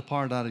cannot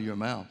depart out of your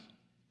mouth.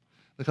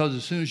 Because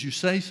as soon as you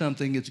say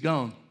something, it's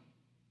gone.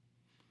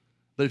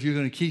 But if you're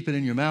going to keep it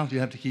in your mouth, you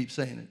have to keep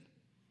saying it.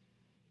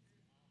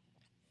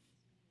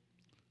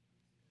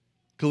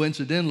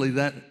 Coincidentally,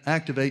 that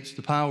activates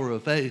the power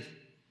of faith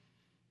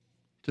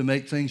to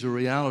make things a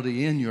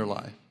reality in your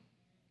life.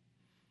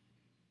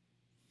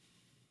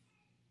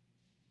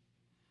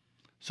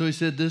 So he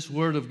said, this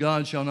word of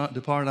God shall not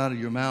depart out of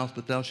your mouth,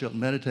 but thou shalt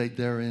meditate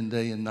therein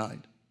day and night.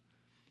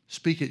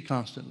 Speak it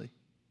constantly.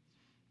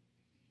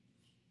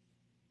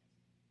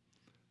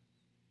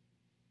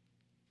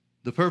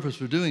 The purpose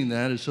for doing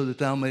that is so that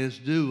thou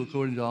mayest do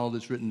according to all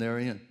that's written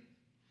therein.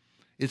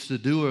 It's the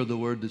doer of the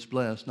word that's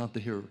blessed, not the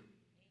hearer.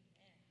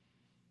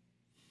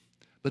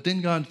 But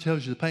then God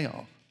tells you the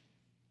payoff.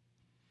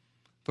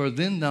 For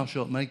then thou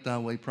shalt make thy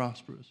way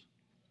prosperous,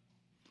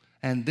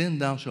 and then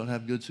thou shalt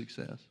have good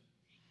success.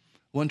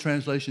 One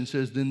translation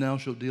says, then thou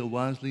shalt deal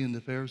wisely in the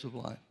affairs of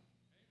life.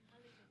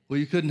 Well,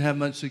 you couldn't have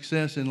much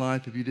success in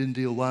life if you didn't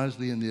deal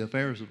wisely in the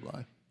affairs of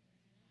life.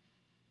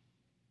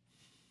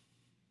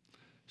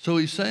 So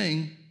he's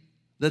saying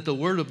that the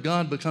Word of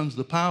God becomes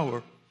the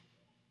power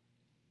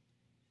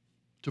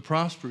to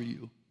prosper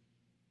you.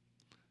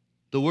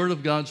 The Word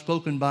of God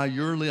spoken by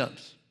your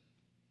lips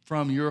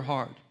from your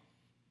heart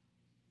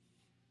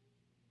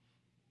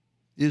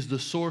is the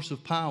source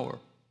of power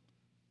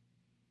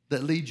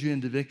that leads you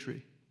into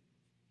victory.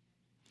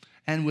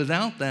 And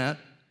without that,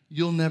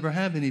 you'll never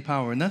have any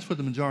power. And that's what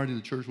the majority of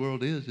the church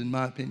world is, in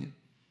my opinion.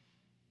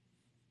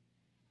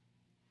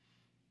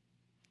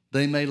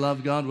 They may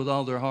love God with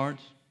all their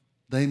hearts.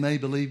 They may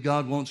believe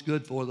God wants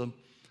good for them.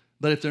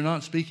 But if they're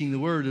not speaking the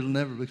Word, it'll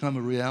never become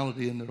a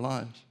reality in their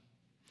lives.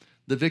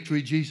 the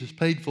victory Jesus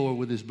paid for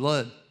with his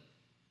blood,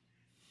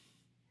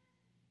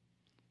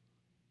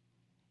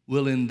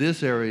 will in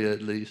this area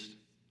at least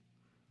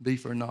be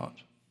for naught.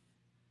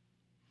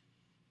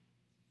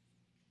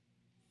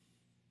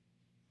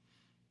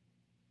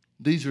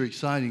 These are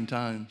exciting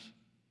times.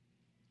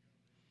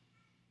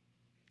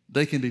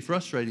 They can be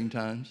frustrating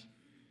times.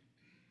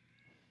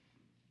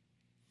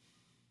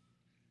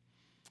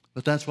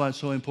 But that's why it's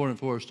so important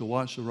for us to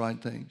watch the right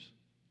things.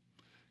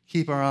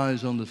 Keep our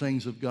eyes on the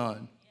things of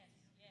God.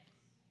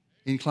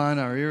 Incline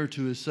our ear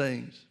to his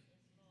sayings.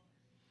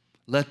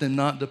 Let them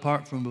not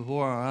depart from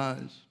before our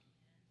eyes,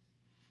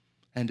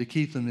 and to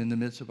keep them in the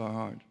midst of our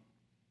heart.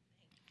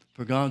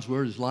 For God's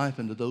word is life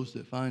unto those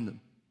that find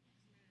them,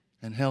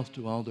 and health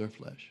to all their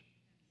flesh.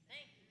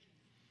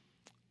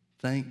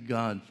 Thank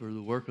God for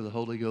the work of the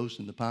Holy Ghost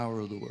and the power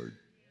of the word.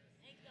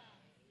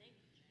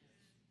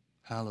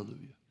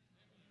 Hallelujah.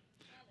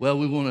 Well,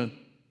 we want to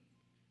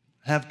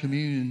have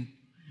communion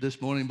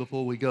this morning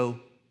before we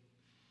go.